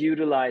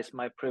utilize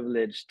my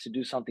privilege to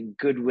do something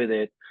good with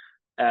it,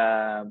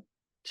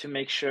 to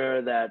make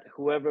sure that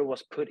whoever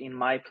was put in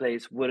my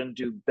place wouldn't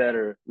do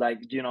better. Like,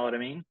 do you know what I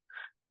mean?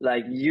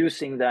 Like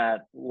using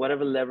that,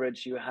 whatever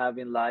leverage you have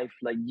in life,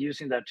 like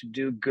using that to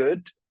do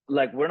good.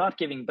 Like, we're not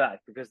giving back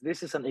because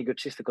this is an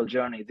egotistical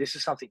journey. This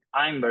is something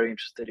I'm very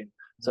interested in.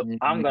 So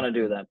I'm going to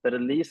do that, but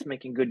at least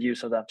making good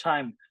use of that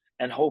time,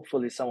 and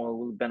hopefully someone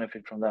will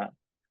benefit from that.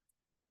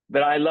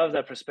 But I love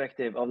that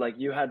perspective of, like,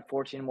 you had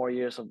 14 more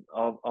years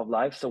of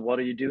life. So what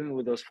are you doing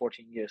with those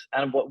 14 years?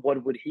 And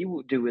what would he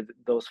do with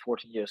those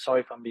 14 years?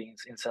 Sorry if I'm being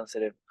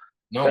insensitive.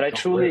 No, but I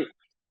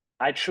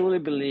truly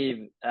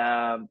believe,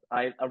 I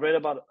read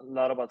a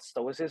lot about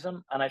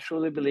Stoicism, and I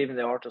truly believe in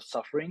the art of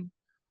suffering.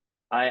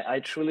 I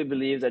truly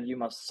believe that you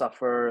must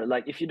suffer.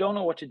 Like, if you don't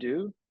know what to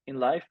do in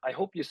life, I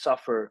hope you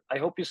suffer. I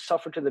hope you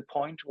suffer to the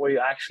point where you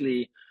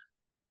actually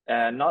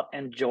not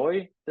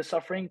enjoy the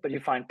suffering, but you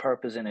find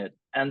purpose in it.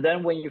 And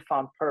then when you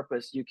found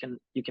purpose, you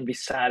can be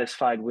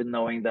satisfied with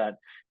knowing that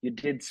you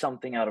did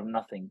something out of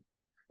nothing.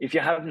 If you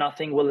have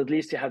nothing, well, at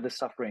least you have the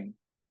suffering.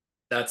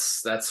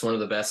 That's one of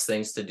the best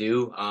things to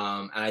do,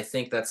 and I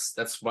think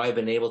that's why I've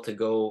been able to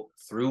go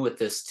through with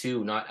this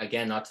too. Not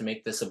to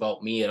make this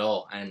about me at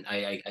all, and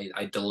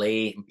I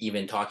delay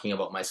even talking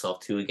about myself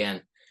too.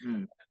 Again,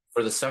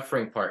 for the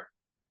suffering part,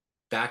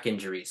 back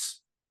injuries,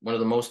 one of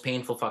the most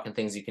painful fucking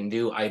things you can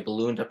do. I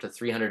ballooned up to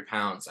 300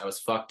 pounds. I was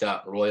fucked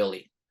up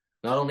royally,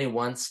 not only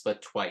once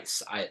but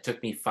twice. It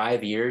took me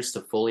 5 years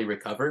to fully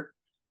recover.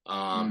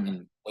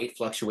 Weight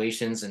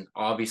fluctuations, and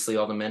obviously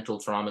all the mental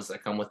traumas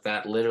that come with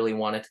that. Literally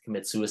wanted to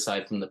commit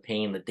suicide from the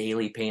pain, the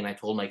daily pain. I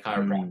told my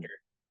chiropractor,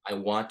 I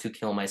want to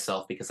kill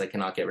myself because I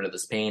cannot get rid of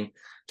this pain.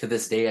 To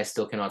this day, I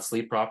still cannot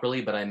sleep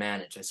properly, but I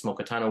manage. I smoke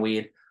a ton of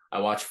weed.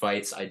 I watch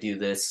fights. I do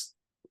this.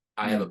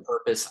 I have a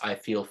purpose. I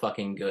feel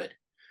fucking good.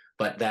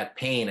 But that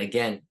pain,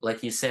 again,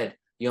 like you said,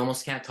 you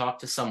almost can't talk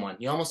to someone.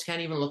 You almost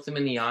can't even look them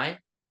in the eye.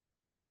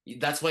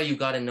 That's why you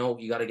got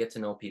to get to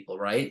know people,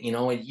 right?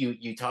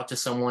 You talk to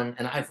someone,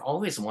 and I've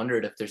always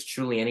wondered if there's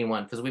truly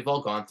anyone, because we've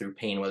all gone through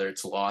pain, whether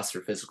it's loss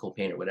or physical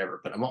pain or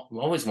whatever, but I'm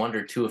always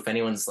wondered too if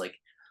anyone's like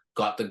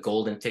got the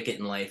golden ticket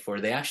in life,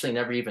 or they actually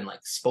never even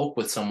like spoke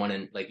with someone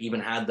and like even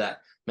had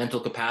that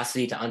mental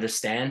capacity to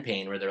understand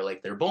pain, where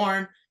they're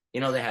born, they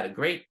had a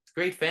great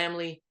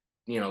family,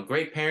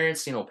 great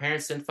parents,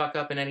 parents didn't fuck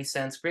up in any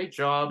sense, great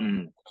job,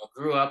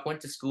 grew up,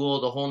 went to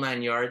school, the whole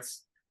 9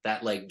 yards,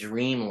 that like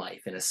dream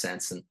life in a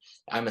sense. And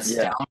I'm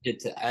astounded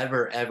to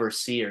ever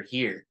see or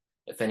hear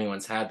if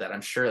anyone's had that.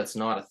 I'm sure that's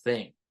not a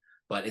thing,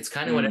 but it's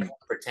kind of what everyone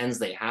pretends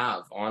they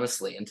have,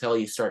 honestly, until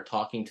you start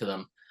talking to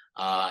them,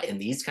 in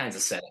these kinds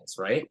of settings,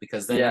 right?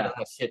 Because then when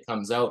that shit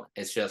comes out,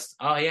 it's just,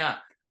 oh yeah,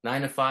 I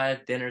 9 to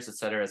 5 dinners,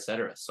 etc.,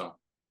 etc. So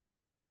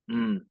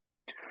Mm.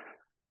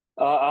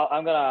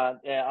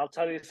 I'll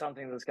tell you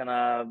something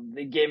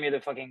it gave me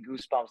the fucking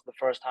goosebumps the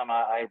first time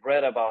I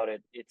read about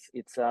it.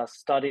 It's a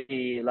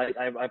study, like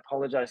I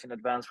apologize in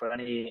advance for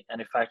any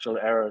factual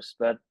errors,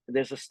 but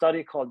there's a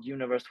study called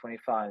Universe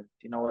 25. Do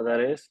you know what that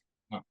is?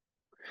 no.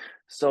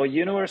 So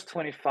Universe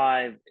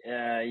 25,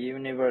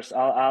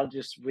 I'll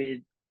just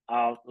read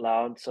out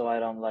loud so I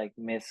don't like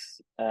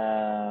miss.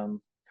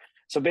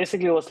 So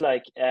basically, it was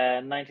like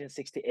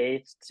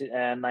 1968 to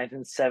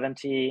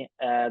 1970.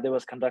 There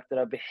was conducted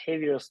a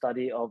behavioral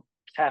study of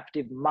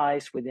captive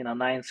mice within a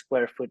 9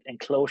 square foot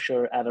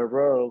enclosure at a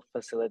rural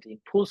facility in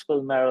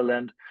Poolsville,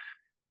 Maryland,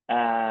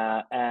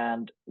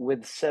 and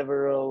with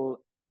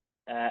several.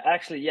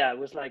 Actually, yeah, it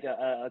was like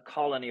a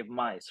colony of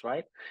mice,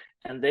 right?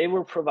 And they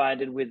were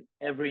provided with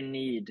every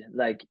need,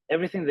 like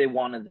everything they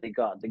wanted, they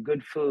got the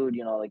good food,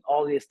 like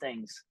all these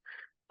things.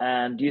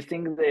 And do you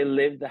think they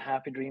lived a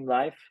happy dream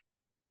life?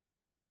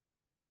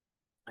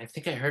 I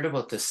think I heard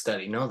about this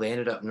study. No, they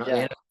ended up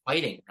Yeah.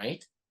 fighting,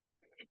 right?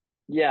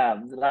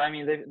 Yeah, I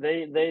mean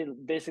they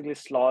basically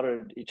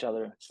slaughtered each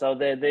other. So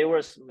they were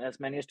as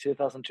many as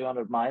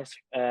 2,200 mice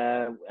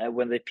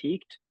when they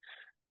peaked,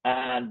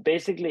 and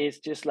basically it's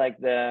just like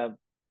it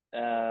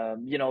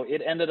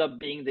ended up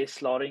being they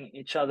slaughtering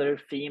each other,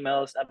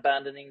 females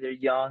abandoning their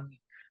young,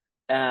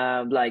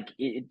 like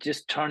it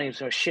just turned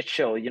into a shit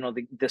show.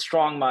 The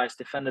strong mice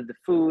defended the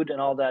food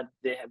and all that.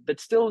 But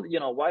still,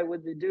 why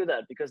would they do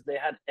that? Because they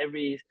had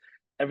every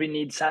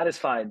need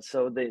satisfied.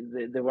 So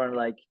they weren't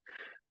like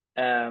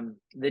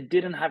they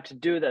didn't have to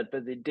do that,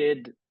 but they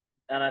did.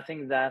 And I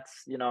think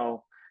that's,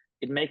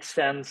 it makes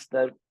sense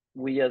that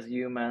we as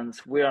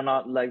humans, we are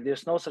not like,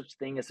 there's no such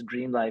thing as a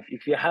dream life.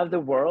 If you have the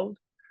world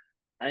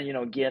and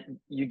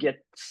you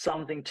get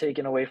something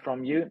taken away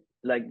from you,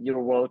 like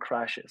your world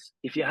crashes.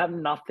 If you have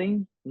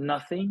nothing,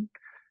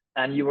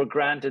 and you were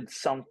granted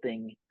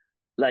something,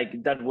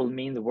 like that will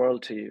mean the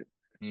world to you.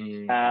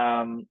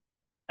 Mm.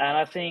 And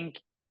I think,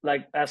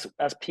 like, as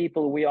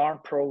people, we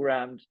aren't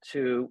programmed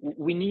to,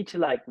 we need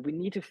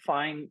to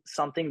find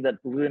something that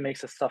really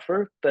makes us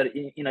suffer, but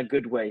in a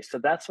good way. So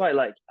that's why,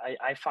 like,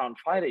 I found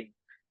fighting,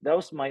 that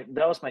was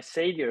my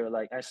savior.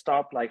 Like, I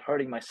stopped like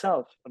hurting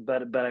myself,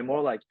 but I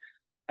more like,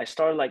 I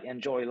started like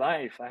enjoy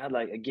life. I had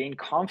like a gained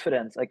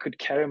confidence. I could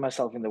carry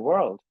myself in the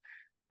world.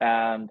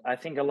 And I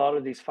think a lot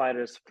of these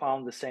fighters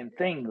found the same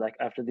thing. Like,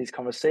 after this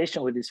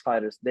conversation with these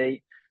fighters,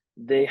 they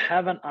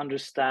have an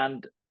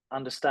understanding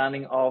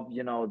of,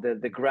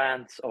 the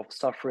grants of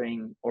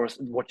suffering, or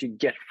what you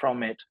get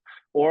from it,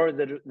 or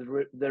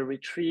the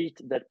retreat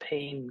that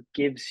pain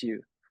gives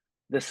you,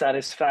 the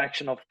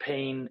satisfaction of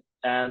pain,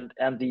 and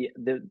the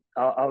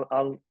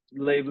I'll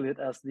label it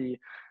as the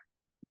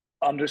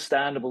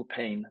understandable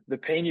pain, the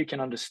pain you can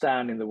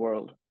understand in the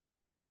world,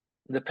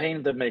 the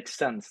pain that makes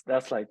sense.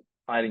 That's like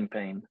fighting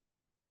pain.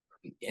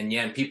 And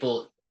yeah, and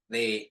people,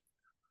 they,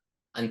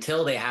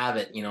 until they have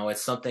it,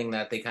 it's something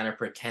that they kind of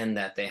pretend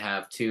that they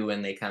have too,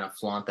 and they kind of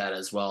flaunt that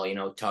as well,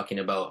 talking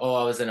about, oh,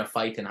 I was in a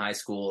fight in high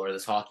school, or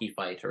this hockey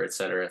fight, or et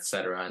cetera, et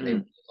cetera. And they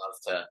Mm.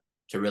 love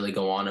to really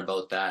go on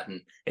about that.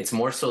 And it's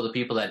more so the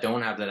people that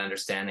don't have that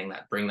understanding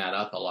that bring that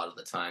up a lot of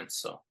the time.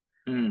 So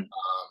Mm.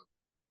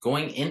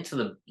 going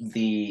into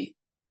the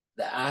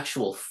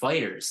actual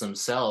fighters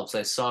themselves,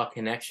 I saw a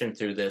connection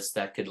through this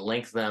that could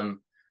link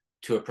them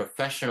to a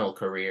professional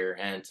career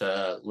and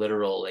to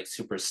literal like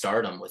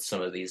superstardom with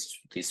some of these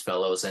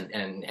fellows,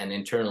 and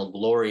internal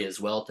glory as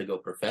well to go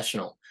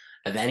professional.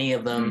 Have any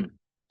of them Mm.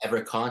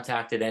 ever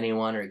contacted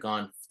anyone or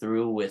gone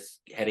through with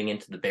heading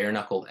into the bare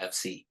knuckle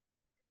FC?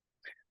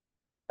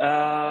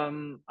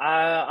 I'm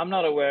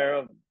not aware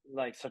of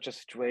like such a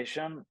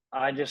situation.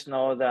 I just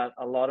know that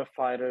a lot of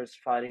fighters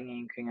fighting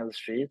in King of the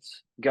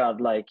Streets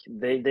got like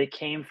they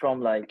came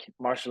from like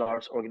martial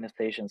arts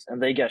organizations,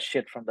 and they got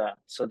shit from that.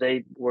 So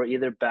they were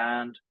either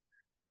banned,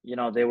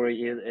 they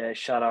were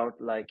shut out,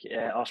 like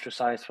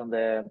ostracized from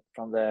the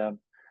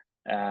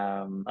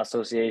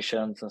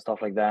associations and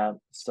stuff like that.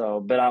 So,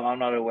 but I'm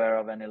not aware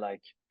of any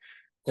like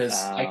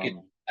Because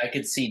um I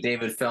could see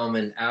David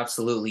Feldman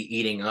absolutely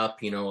eating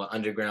up, an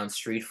underground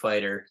street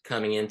fighter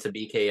coming into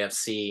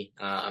BKFC,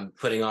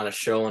 putting on a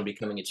show and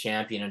becoming a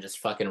champion and just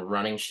fucking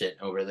running shit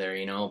over there,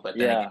 But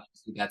then again,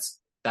 yeah.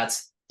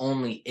 that's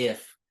only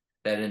if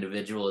that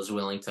individual is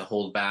willing to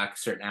hold back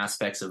certain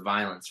aspects of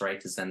violence, right?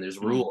 Because then there's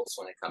Mm. rules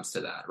when it comes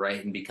to that,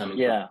 right? And becoming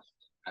Yeah. in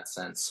that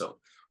sense. So,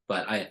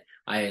 but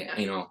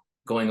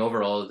going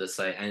over all of this,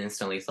 I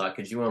instantly thought,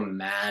 could you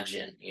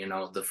imagine,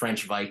 the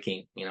French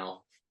Viking,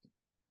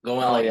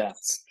 going Oh like yeah.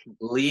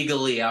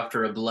 legally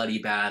after a bloody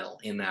battle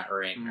in that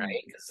ring, Mm.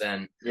 right? Because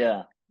then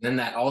Yeah.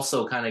 that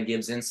also kind of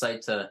gives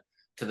insight to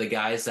the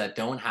guys that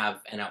don't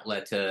have an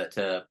outlet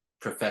to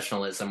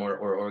professionalism or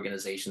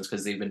organizations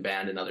because they've been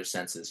banned in other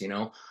senses.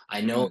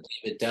 I know Mm.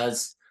 David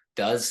does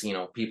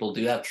people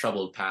do have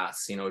troubled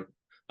pasts.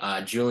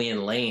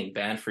 Julian Lane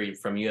banned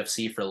from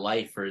UFC for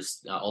life for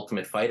his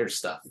Ultimate Fighter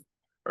stuff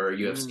or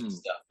UFC Mm.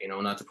 stuff.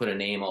 Not to put a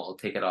name, I'll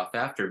take it off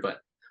after,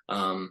 but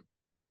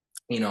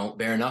you know,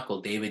 bare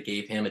knuckle. David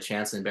gave him a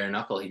chance in bare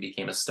knuckle. He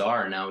became a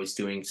star, and now he's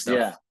doing stuff.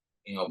 Yeah.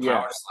 You know, Yeah.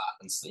 power slap,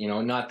 and you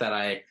know, not that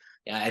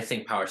I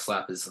think power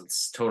slap is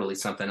it's totally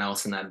something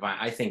else in that.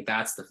 I think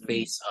that's the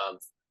face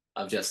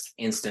of just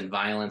instant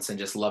violence and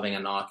just loving a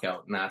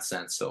knockout in that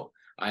sense. So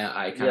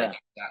I kind of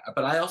get that,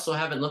 but I also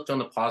haven't looked on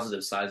the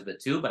positive sides of it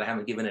too. But I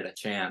haven't given it a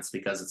chance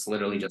because it's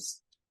literally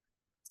just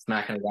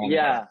smacking it down.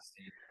 Yeah.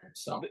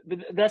 So but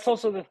that's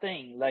also the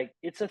thing. Like,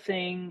 it's a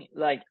thing.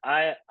 Like,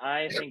 I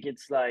think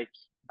it's like,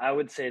 I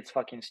would say it's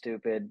fucking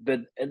stupid, but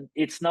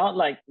it's not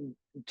like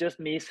just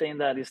me saying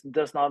that it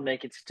does not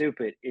make it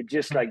stupid. It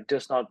just like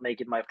does not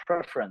make it my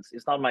preference.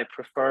 It's not my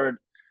preferred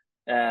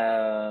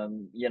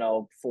you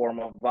know, form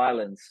of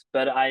violence.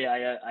 But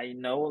I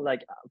know,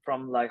 like,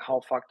 from like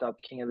how fucked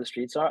up King of the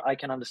Streets are, I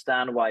can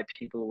understand why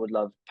people would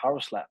love power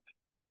slap.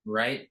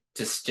 right,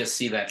 just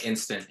see that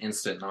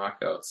instant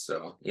knockout.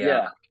 So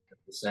Yeah.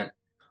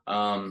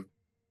 100%.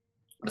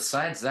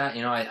 Besides that,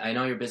 you know, I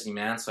know you're a busy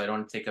man, so I don't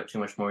want to take up too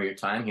much more of your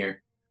time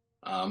here.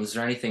 Is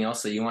there anything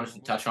else that you wanted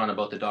to touch on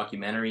about the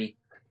documentary?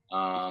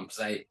 Because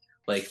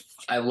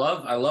I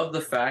love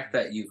the fact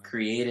that you've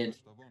created.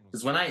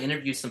 Because when I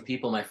interview some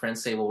people, my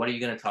friends say, "Well, what are you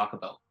going to talk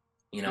about?"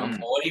 You know, well,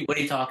 what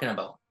are you talking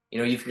about? You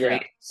know, you've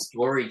created a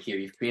story here.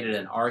 You've created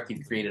an arc.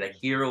 You've created a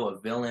hero, a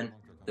villain,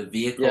 the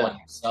vehicle, and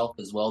yourself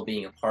as well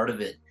being a part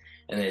of it.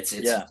 And it's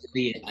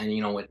really, and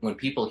you know, when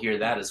people hear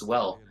that as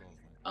well,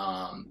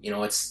 you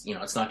know, it's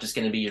not just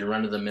going to be your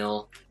run of the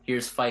mill.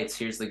 Here's fights.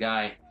 Here's the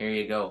guy. Here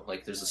you go.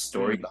 Like, there's a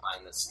story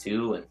behind this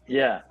too, and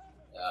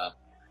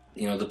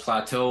you know, the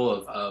plateau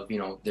of you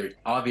know, there's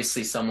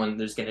obviously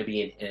there's going to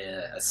be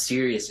a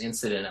serious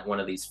incident at one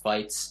of these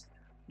fights.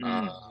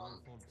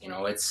 You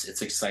know,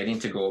 it's exciting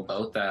to go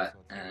about that,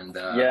 and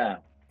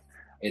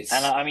it's,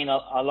 and I mean,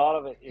 a lot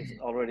of it is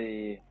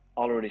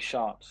already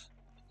shot,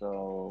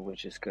 so,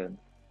 which is good.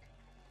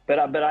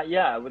 But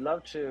yeah, I would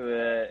love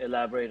to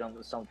elaborate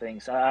on some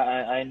things.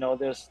 I know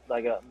there's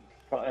like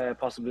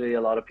possibly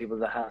a lot of people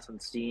that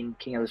hasn't seen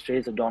King of the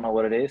Streets or don't know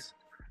what it is.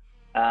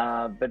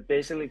 But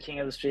basically, King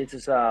of the Streets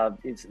is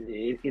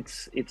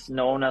it's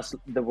known as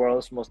the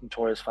world's most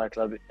notorious fight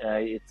club.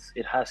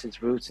 It has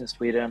its roots in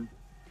Sweden.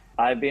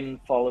 I've been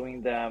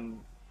following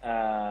them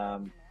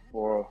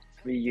for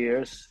 3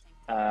 years,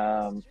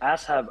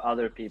 as have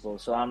other people.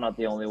 So I'm not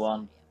the only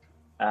one.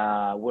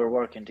 We're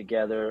working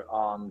together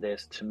on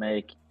this to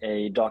make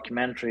a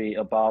documentary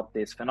about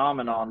this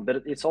phenomenon.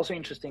 But it's also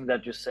interesting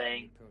that you're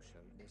saying,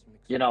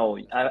 you know,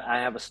 I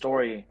have a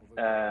story,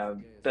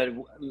 but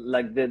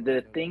like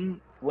the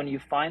thing, when you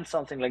find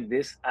something like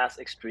this as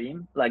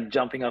extreme, like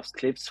jumping off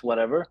cliffs,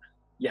 whatever,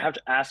 you have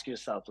to ask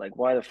yourself, like,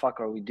 why the fuck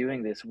are we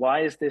doing this?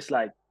 Why is this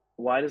like,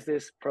 why does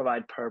this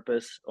provide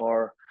purpose?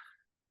 Or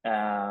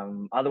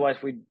otherwise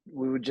we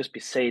would just be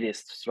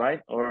sadists,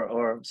 right?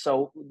 Or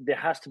so there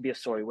has to be a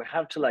story. We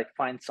have to like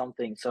find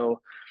something.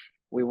 So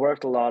we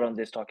worked a lot on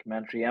this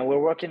documentary, and we're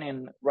working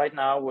in right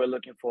now. We're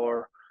looking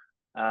for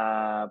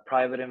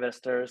private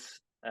investors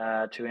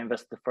to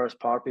invest the first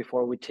part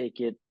before we take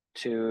it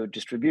to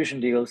distribution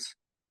deals.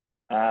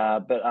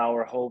 But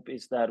our hope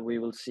is that we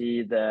will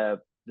see the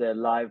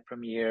live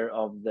premiere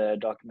of the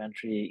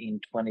documentary in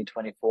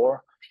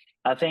 2024.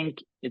 I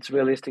think it's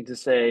realistic to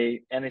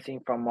say anything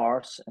from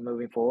Mars and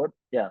moving forward.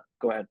 Yeah,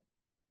 go ahead.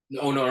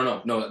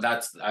 No.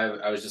 That's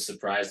I was just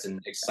surprised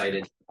and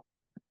excited.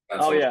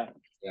 That's yeah.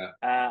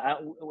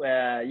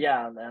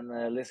 Yeah.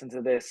 And listen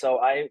to this. So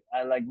I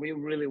like, we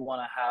really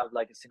want to have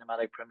like a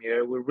cinematic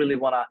premiere. We really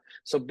want to.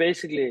 So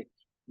basically,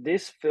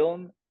 this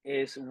film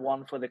is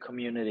one for the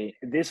community.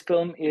 This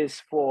film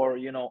is for,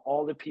 you know,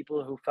 all the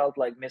people who felt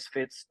like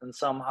misfits and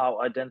somehow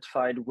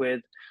identified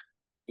with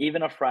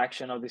even a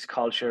fraction of this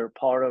culture,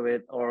 part of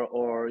it,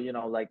 or you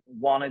know, like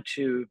wanted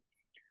to,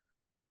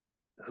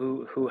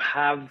 who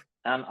have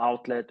an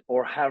outlet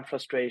or have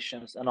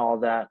frustrations and all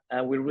that.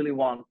 And we really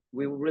want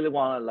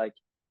to like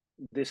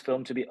this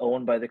film to be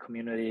owned by the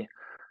community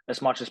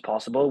as much as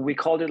possible. We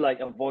called it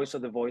like a voice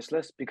of the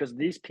voiceless, because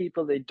these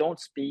people, they don't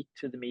speak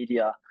to the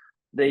media.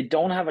 They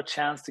don't have a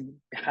chance to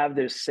have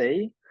their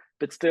say,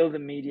 but still the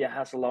media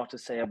has a lot to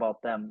say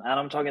about them. And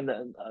I'm talking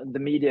the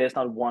media is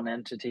not one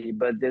entity,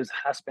 but there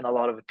has been a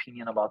lot of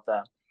opinion about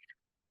that.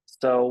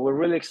 So we're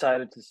really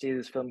excited to see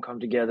this film come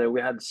together. We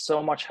had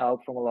so much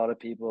help from a lot of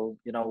people,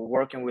 you know,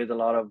 working with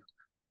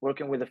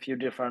a few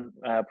different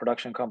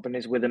production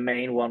companies, with the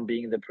main one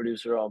being the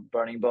producer of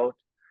Burning Boat.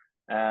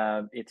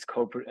 It's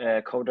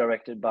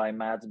co-directed by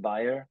Mads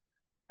Beyer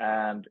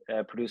and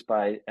produced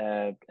by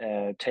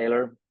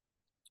Taylor.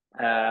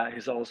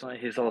 He's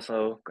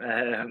also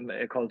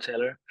called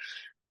Taylor.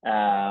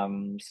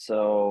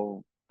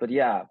 So, but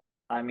yeah,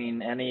 I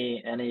mean,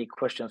 any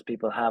questions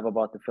people have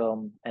about the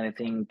film,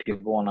 anything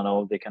people want to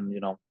know, they can, you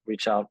know,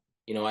 reach out.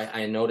 You know,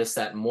 I noticed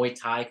that Muay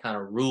Thai kind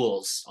of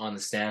rules on the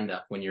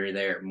stand-up when you're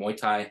there. Muay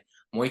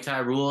Thai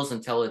rules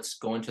until it's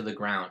going to the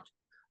ground.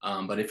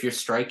 But if you're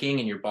striking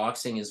and your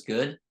boxing is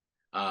good,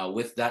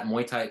 with that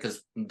Muay Thai,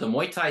 because the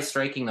Muay Thai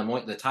striking,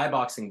 the Thai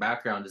boxing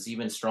background is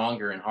even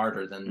stronger and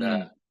harder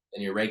than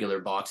your regular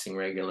boxing,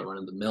 regular run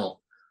of the mill.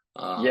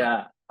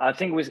 Yeah, I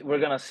think we're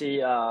gonna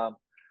see.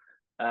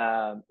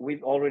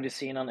 We've already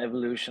seen an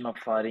evolution of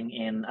fighting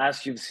in,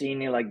 as you've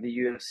seen in like the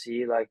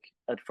UFC. Like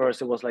at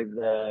first it was like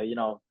the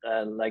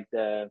like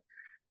the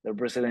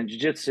Brazilian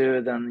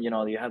Jiu-Jitsu. Then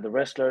you have the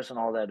wrestlers and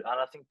all that. And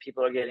I think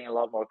people are getting a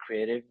lot more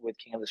creative with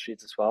King of the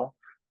Streets as well.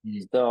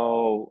 Mm.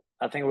 So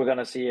I think we're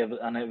gonna see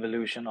an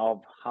evolution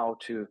of how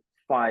to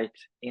fight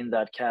in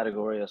that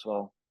category as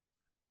well,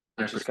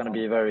 which is 100%. gonna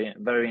be very,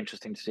 very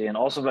interesting to see, and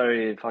also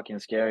very fucking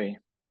scary.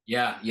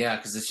 Yeah,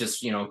 because it's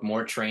just,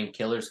 more trained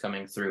killers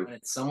coming through. And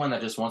it's someone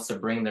that just wants to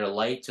bring their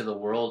light to the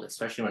world,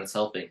 especially when it's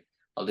helping.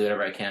 I'll do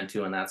whatever I can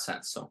too in that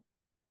sense. So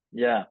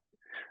Yeah,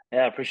 I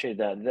appreciate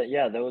that.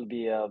 That would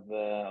be of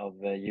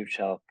huge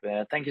help.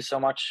 Thank you so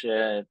much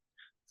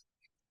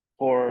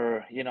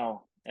for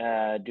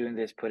doing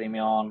this, putting me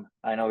on.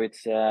 I know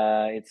it's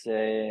been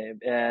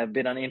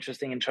an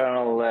interesting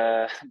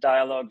internal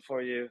dialogue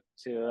for you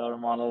or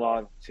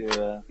monologue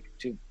to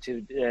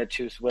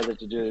choose whether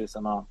to do this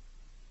or not.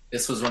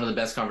 this was one of the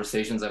best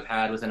conversations I've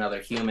had with another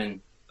human,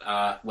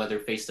 whether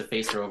face to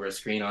face or over a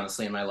screen,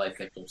 honestly, in my life,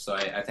 Victor. So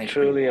I thank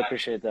Truly you.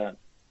 appreciate that.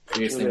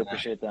 Seriously, Truly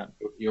appreciate that.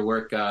 Your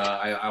work,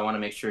 I want to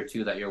make sure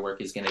too that your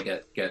work is going to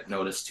get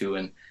noticed too,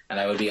 and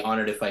I would be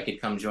honored if I could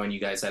come join you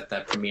guys at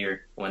that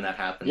premiere when that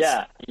happens.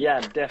 Yeah,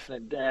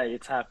 definitely.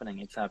 It's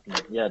happening.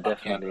 Yeah,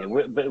 definitely.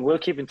 Okay. But we'll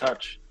keep in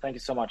touch. Thank you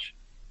so much.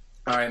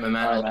 All right, my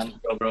man. All right, I'll man. let you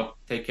go, bro.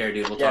 Take care,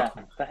 dude. We'll Yeah,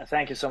 talk soon.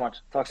 thank you so much.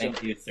 Talk soon.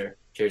 Thank you, sir.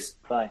 Cheers.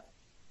 Bye.